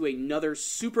and head to another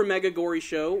super mega gory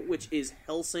show, which is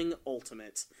Hellsing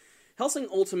Ultimate. Hellsing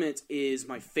Ultimate is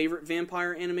my favorite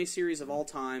vampire anime series of all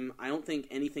time. I don't think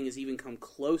anything has even come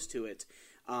close to it.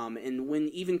 And when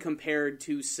even compared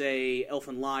to, say,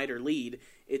 Elfen Lied or Lead,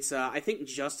 it's, I think,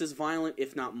 just as violent,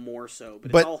 if not more so.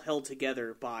 But it's all held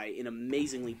together by an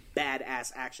amazingly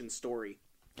badass action story.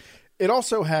 It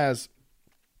also has,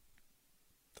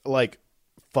 like,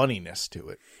 funniness to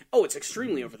it. Oh, it's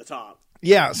extremely over the top.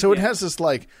 Yeah, so it has this,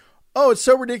 like, oh, it's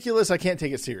so ridiculous, I can't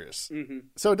take it serious.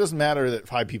 So it doesn't matter that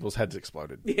 5 people's heads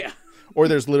exploded. Yeah. Or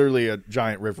there's literally a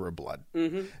giant river of blood.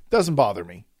 Doesn't bother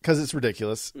me, because it's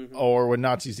ridiculous. Or when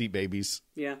Nazis eat babies.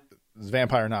 Yeah. It's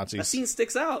vampire Nazis. That scene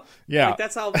sticks out. Yeah. Like,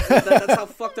 that's how that's how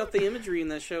fucked up the imagery in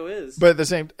that show is. But at the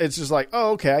same, it's just like,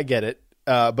 oh, okay, I get it.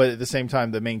 But at the same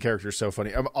time, the main character is so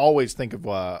funny. I always think of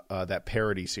that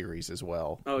parody series as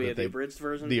well. Oh, yeah, the abridged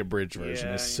version? The abridged version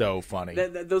is so funny.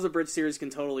 Those abridged series can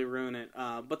totally ruin it.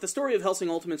 But the story of Hellsing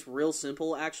Ultimate's real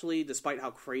simple, actually, despite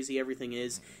how crazy everything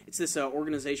is. It's this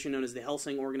organization known as the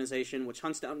Hellsing Organization, which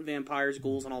hunts down vampires,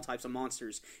 ghouls, and all types of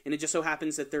monsters. And it just so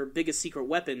happens that their biggest secret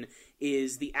weapon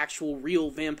is the actual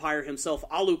real vampire himself,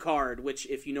 Alucard, which,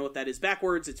 if you know what that is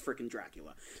backwards, it's frickin'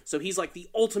 Dracula. So he's like the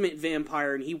ultimate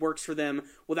vampire, and he works for them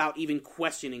without even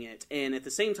questioning it. And at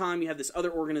the same time, you have this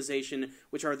other organization,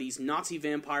 which are these Nazi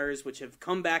vampires, which have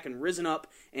come back and risen up,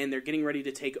 and they're getting ready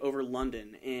to take over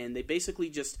London. And they basically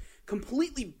just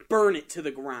completely burn it to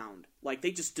the ground. Like,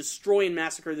 they just destroy and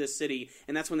massacre this city,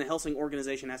 and that's when the Hellsing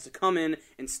organization has to come in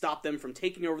and stop them from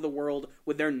taking over the world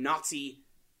with their Nazi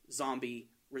zombie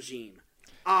regime.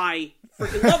 I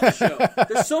freaking love the show.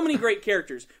 There's so many great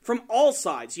characters from all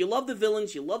sides. You love the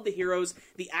villains, you love the heroes.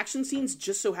 The action scenes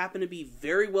just so happen to be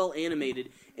very well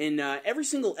animated. In every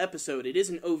single episode, it is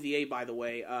an OVA, by the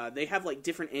way. They have like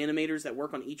different animators that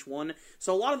work on each one,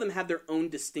 so a lot of them have their own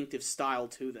distinctive style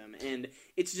to them, and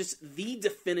it's just the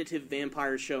definitive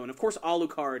vampire show. And of course,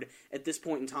 Alucard at this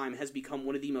point in time has become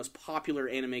one of the most popular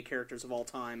anime characters of all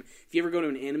time. If you ever go to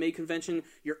an anime convention,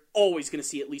 you're always going to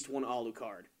see at least one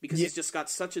Alucard because he's just got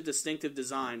such a distinctive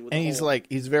design. With and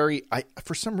he's very.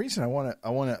 For some reason, I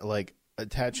want to like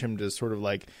attach him to sort of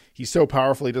like he's so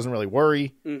powerful he doesn't really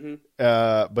worry,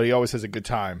 but he always has a good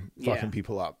time fucking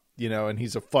people up, you know, and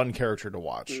he's a fun character to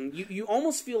watch. You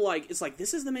almost feel like it's like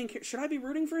this is the main character. Should I be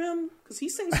rooting for him? Because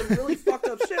he's saying some really fucked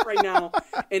up shit right now,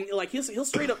 and like he'll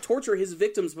straight up torture his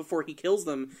victims before he kills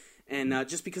them, and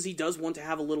just because he does want to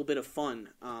have a little bit of fun.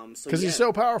 Because he's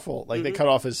so powerful. Like they cut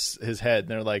off his head, and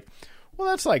they're like, well,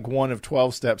 that's like one of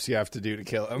 12 steps you have to do to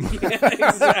kill him. Yeah,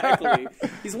 exactly.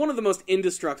 He's one of the most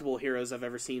indestructible heroes I've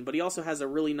ever seen, but he also has a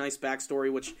really nice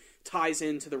backstory, which ties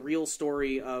into the real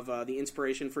story of the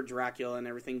inspiration for Dracula and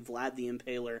everything, Vlad the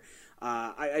Impaler.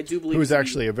 I do believe... Who's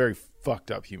actually a very fucked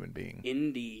up human being.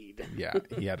 Indeed. Yeah,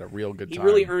 he had a real good time. He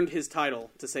really earned his title,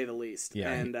 to say the least.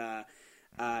 Yeah. And...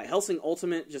 Hellsing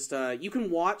Ultimate, just you can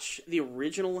watch the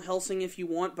original Hellsing if you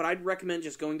want, but I'd recommend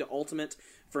just going to Ultimate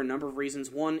for a number of reasons.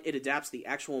 One, it adapts the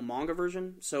actual manga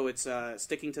version, so it's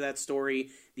sticking to that story.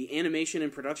 The animation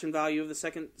and production value of the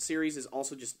second series is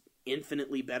also just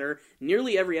infinitely better.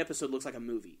 Nearly every episode looks like a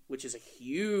movie, which is a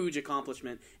huge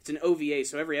accomplishment. It's an OVA,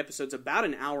 so every episode's about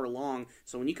an hour long,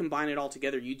 so when you combine it all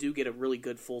together, you do get a really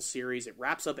good full series. It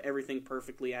wraps up everything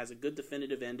perfectly, has a good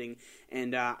definitive ending,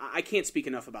 and I can't speak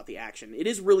enough about the action. It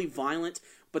is really violent,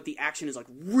 but the action is like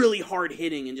really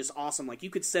hard-hitting and just awesome. Like,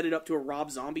 you could set it up to a Rob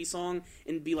Zombie song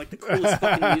and be like the coolest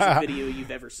fucking music video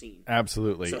you've ever seen.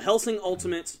 Absolutely. So Hellsing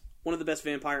Ultimate... one of the best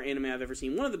vampire anime I've ever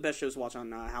seen. One of the best shows to watch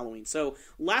on Halloween. So,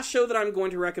 last show that I'm going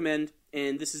to recommend,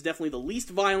 and this is definitely the least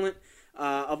violent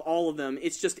of all of them.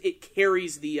 It's just, it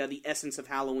carries the essence of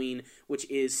Halloween, which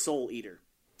is Soul Eater.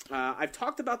 I've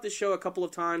talked about this show a couple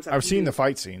of times. I've seen the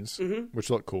fight scenes, which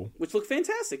look cool. Which look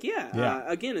fantastic, yeah.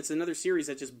 Again, it's another series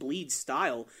that just bleeds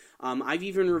style. I've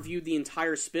even reviewed the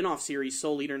entire spin-off series,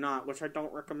 Soul Eater Not, which I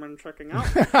don't recommend checking out.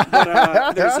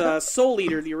 But there's Soul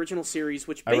Eater, the original series,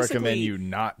 which basically... I recommend you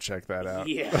not check that out.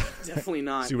 Yeah, definitely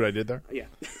not. See what I did there? Yeah.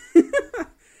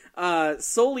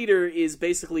 Soul Eater is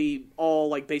basically all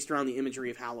like based around the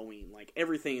imagery of Halloween. Like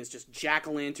everything is just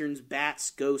jack-o'-lanterns,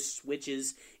 bats, ghosts,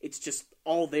 witches. It's just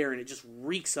all there, and it just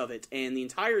reeks of it. And the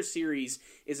entire series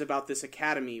is about this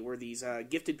academy where these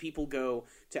gifted people go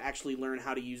to actually learn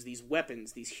how to use these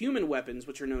weapons, these human weapons,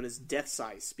 which are known as death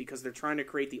scythes, because they're trying to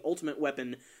create the ultimate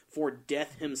weapon for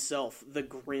Death himself, the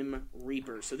Grim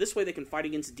Reaper. So this way they can fight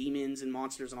against demons and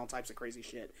monsters and all types of crazy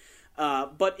shit.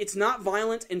 But it's not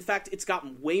violent. In fact, it's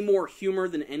got way more humor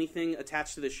than anything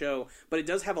attached to the show, but it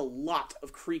does have a lot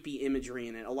of creepy imagery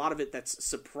in it, a lot of it that's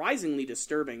surprisingly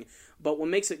disturbing. But what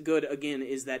makes it good, again,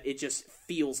 is that it just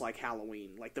feels like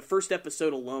Halloween. Like, the first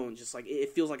episode alone, just like, it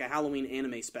feels like a Halloween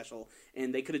anime special,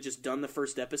 and they could have just done the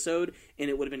first episode, and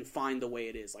it would have been fine the way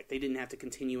it is. Like, they didn't have to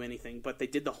continue anything, but they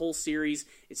did the whole series.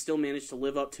 It still managed to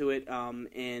live up to it,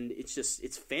 and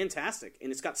it's fantastic.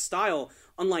 And it's got style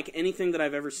unlike anything that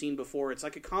I've ever seen before. It's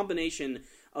like a combination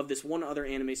of this one other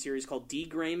anime series called D.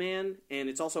 Gray Man, and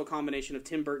it's also a combination of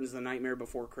Tim Burton's The Nightmare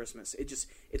Before Christmas.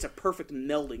 It's a perfect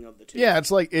melding of the two. Yeah,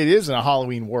 it's like, it is in a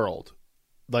Halloween world.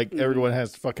 Like, everyone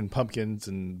has fucking pumpkins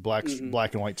and black and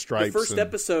white stripes. The first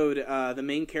episode, the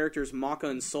main characters, Maka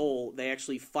and Soul, they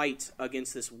actually fight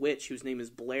against this witch whose name is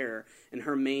Blair, and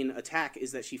her main attack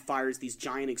is that she fires these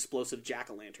giant explosive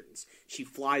jack-o'-lanterns. She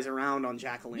flies around on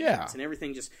jack-o'-lanterns, and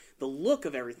everything just, the look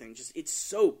of everything, just, it's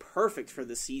so perfect for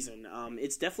this season.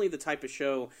 It's definitely the type of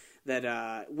show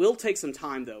that will take some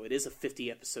time, though. It is a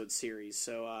 50-episode series,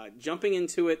 so jumping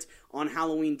into it on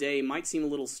Halloween Day might seem a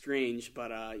little strange,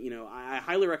 but I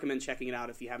highly recommend checking it out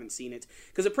if you haven't seen it,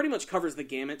 because it pretty much covers the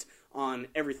gamut on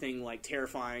everything like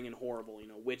terrifying and horrible.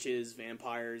 Witches,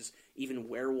 vampires, even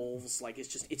werewolves. Like,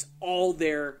 it's all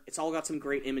there. It's all got some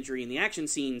great imagery, and the action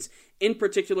scenes, in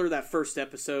particular, that first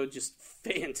episode, just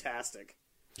fantastic.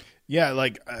 Yeah,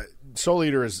 like Soul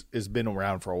Eater has been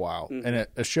around for a while, and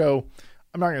a show.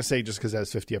 I'm not going to say just because it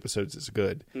has 50 episodes it's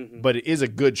good, but it is a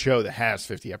good show that has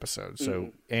 50 episodes.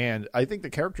 So, and I think the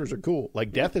characters are cool.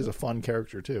 Like, Death is a fun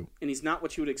character, too. And he's not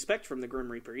what you would expect from the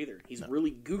Grim Reaper, either. He's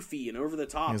really goofy and over the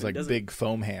top. He's like big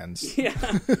foam hands. Yeah.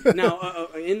 Now,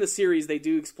 in the series, they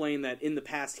do explain that in the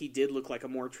past he did look like a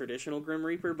more traditional Grim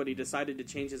Reaper, but he decided to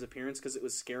change his appearance because it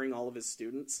was scaring all of his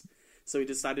students. So he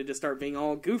decided to start being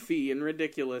all goofy and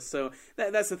ridiculous. So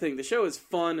that's the thing. The show is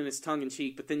fun and it's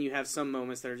tongue-in-cheek, but then you have some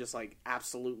moments that are just like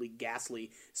absolutely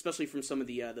ghastly, especially from some of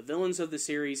the villains of the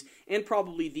series, and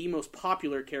probably the most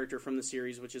popular character from the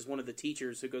series, which is one of the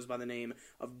teachers who goes by the name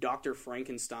of Dr.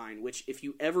 Frankenstein, which if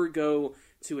you ever go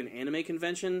to an anime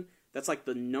convention, that's like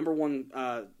the number one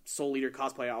Soul Eater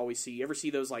cosplay I always see. You ever see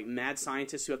those like mad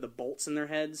scientists who have the bolts in their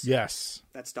heads? Yes.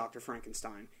 That's Dr.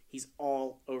 Frankenstein. He's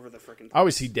all over the freaking place. I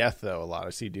always see Death, though, a lot.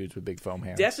 I see dudes with big foam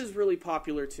hands. Death is really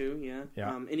popular, too, yeah.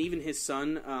 And even his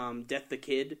son, Death the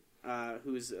Kid,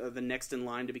 who's the next in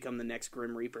line to become the next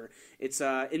Grim Reaper. It's,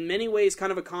 in many ways,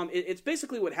 kind of it's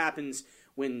basically what happens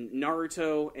when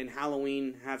Naruto and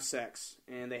Halloween have sex,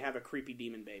 and they have a creepy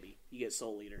demon baby. You get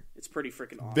Soul Eater. It's pretty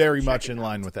freaking awesome. Very much in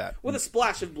line with that. With a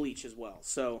splash of Bleach as well.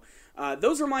 So,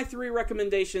 those are my 3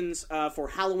 recommendations for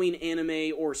Halloween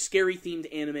anime or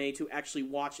scary-themed anime to actually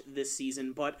watch this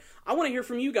season. But I want to hear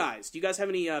from you guys. Do you guys have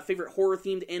any favorite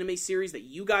horror-themed anime series that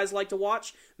you guys like to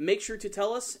watch? Make sure to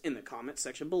tell us in the comments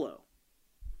section below.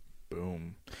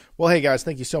 Boom. Well, hey, guys,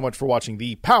 thank you so much for watching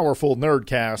the Powerful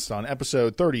Nerdcast on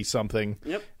episode 30-something.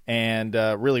 Yep. And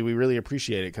we really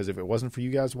appreciate it, because if it wasn't for you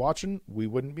guys watching, we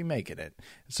wouldn't be making it.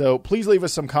 So please leave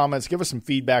us some comments. Give us some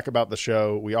feedback about the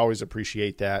show. We always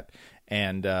appreciate that.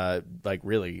 And,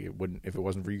 really, if it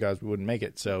wasn't for you guys, we wouldn't make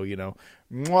it. So,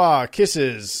 mwah,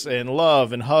 kisses and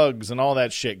love and hugs and all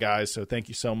that shit, guys. So thank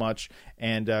you so much.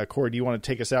 And, Corey, do you want to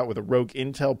take us out with a Rogue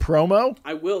Intel promo?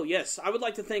 I will, yes. I would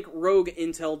like to thank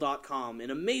RogueIntel.com,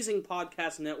 an amazing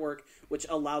podcast network which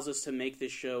allows us to make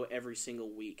this show every single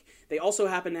week. They also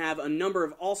happen to have a number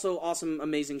of also awesome,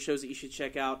 amazing shows that you should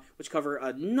check out, which cover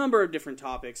a number of different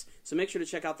topics. So make sure to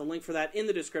check out the link for that in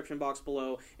the description box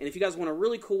below. And if you guys want a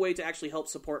really cool way to actually help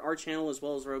support our channel as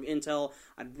well as Rogue Intel,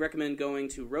 I'd recommend going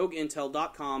to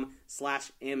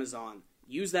RogueIntel.com/Amazon.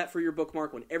 Use that for your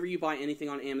bookmark whenever you buy anything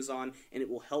on Amazon, and it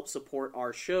will help support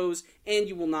our shows, and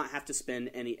you will not have to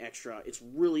spend any extra. It's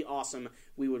really awesome.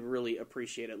 We would really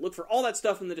appreciate it. Look for all that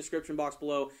stuff in the description box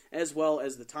below, as well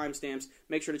as the timestamps.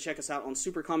 Make sure to check us out on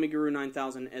Super Kami Guru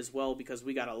 9000 as well, because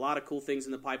we got a lot of cool things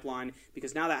in the pipeline,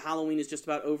 because now that Halloween is just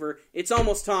about over, it's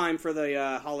almost time for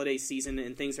the holiday season,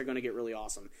 and things are going to get really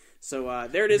awesome. So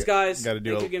there it is, guys. Thank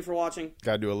you again for watching.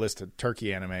 Got to do a list of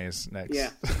turkey animes next. Yeah.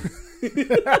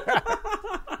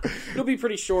 It'll be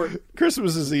pretty short.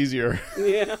 Christmas is easier.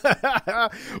 Yeah.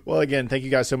 Well, again, thank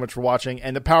you guys so much for watching,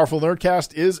 and the Powerful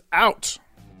Nerdcast is out.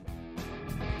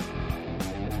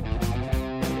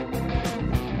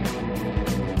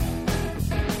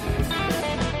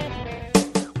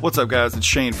 What's up, guys? It's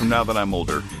Shane from Now That I'm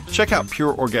Older. Check out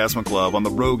Pure Orgasmic Love on the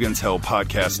Rogan's Hell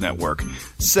podcast network.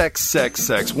 Sex, sex,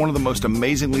 sex, one of the most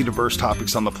amazingly diverse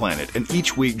topics on the planet. And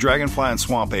each week, Dragonfly and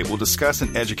Swamp Ape will discuss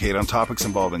and educate on topics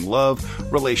involving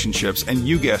love, relationships, and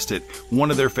you guessed it, one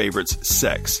of their favorites,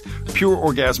 sex. Pure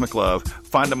Orgasmic Love.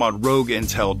 Find them on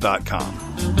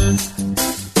rogueintel.com.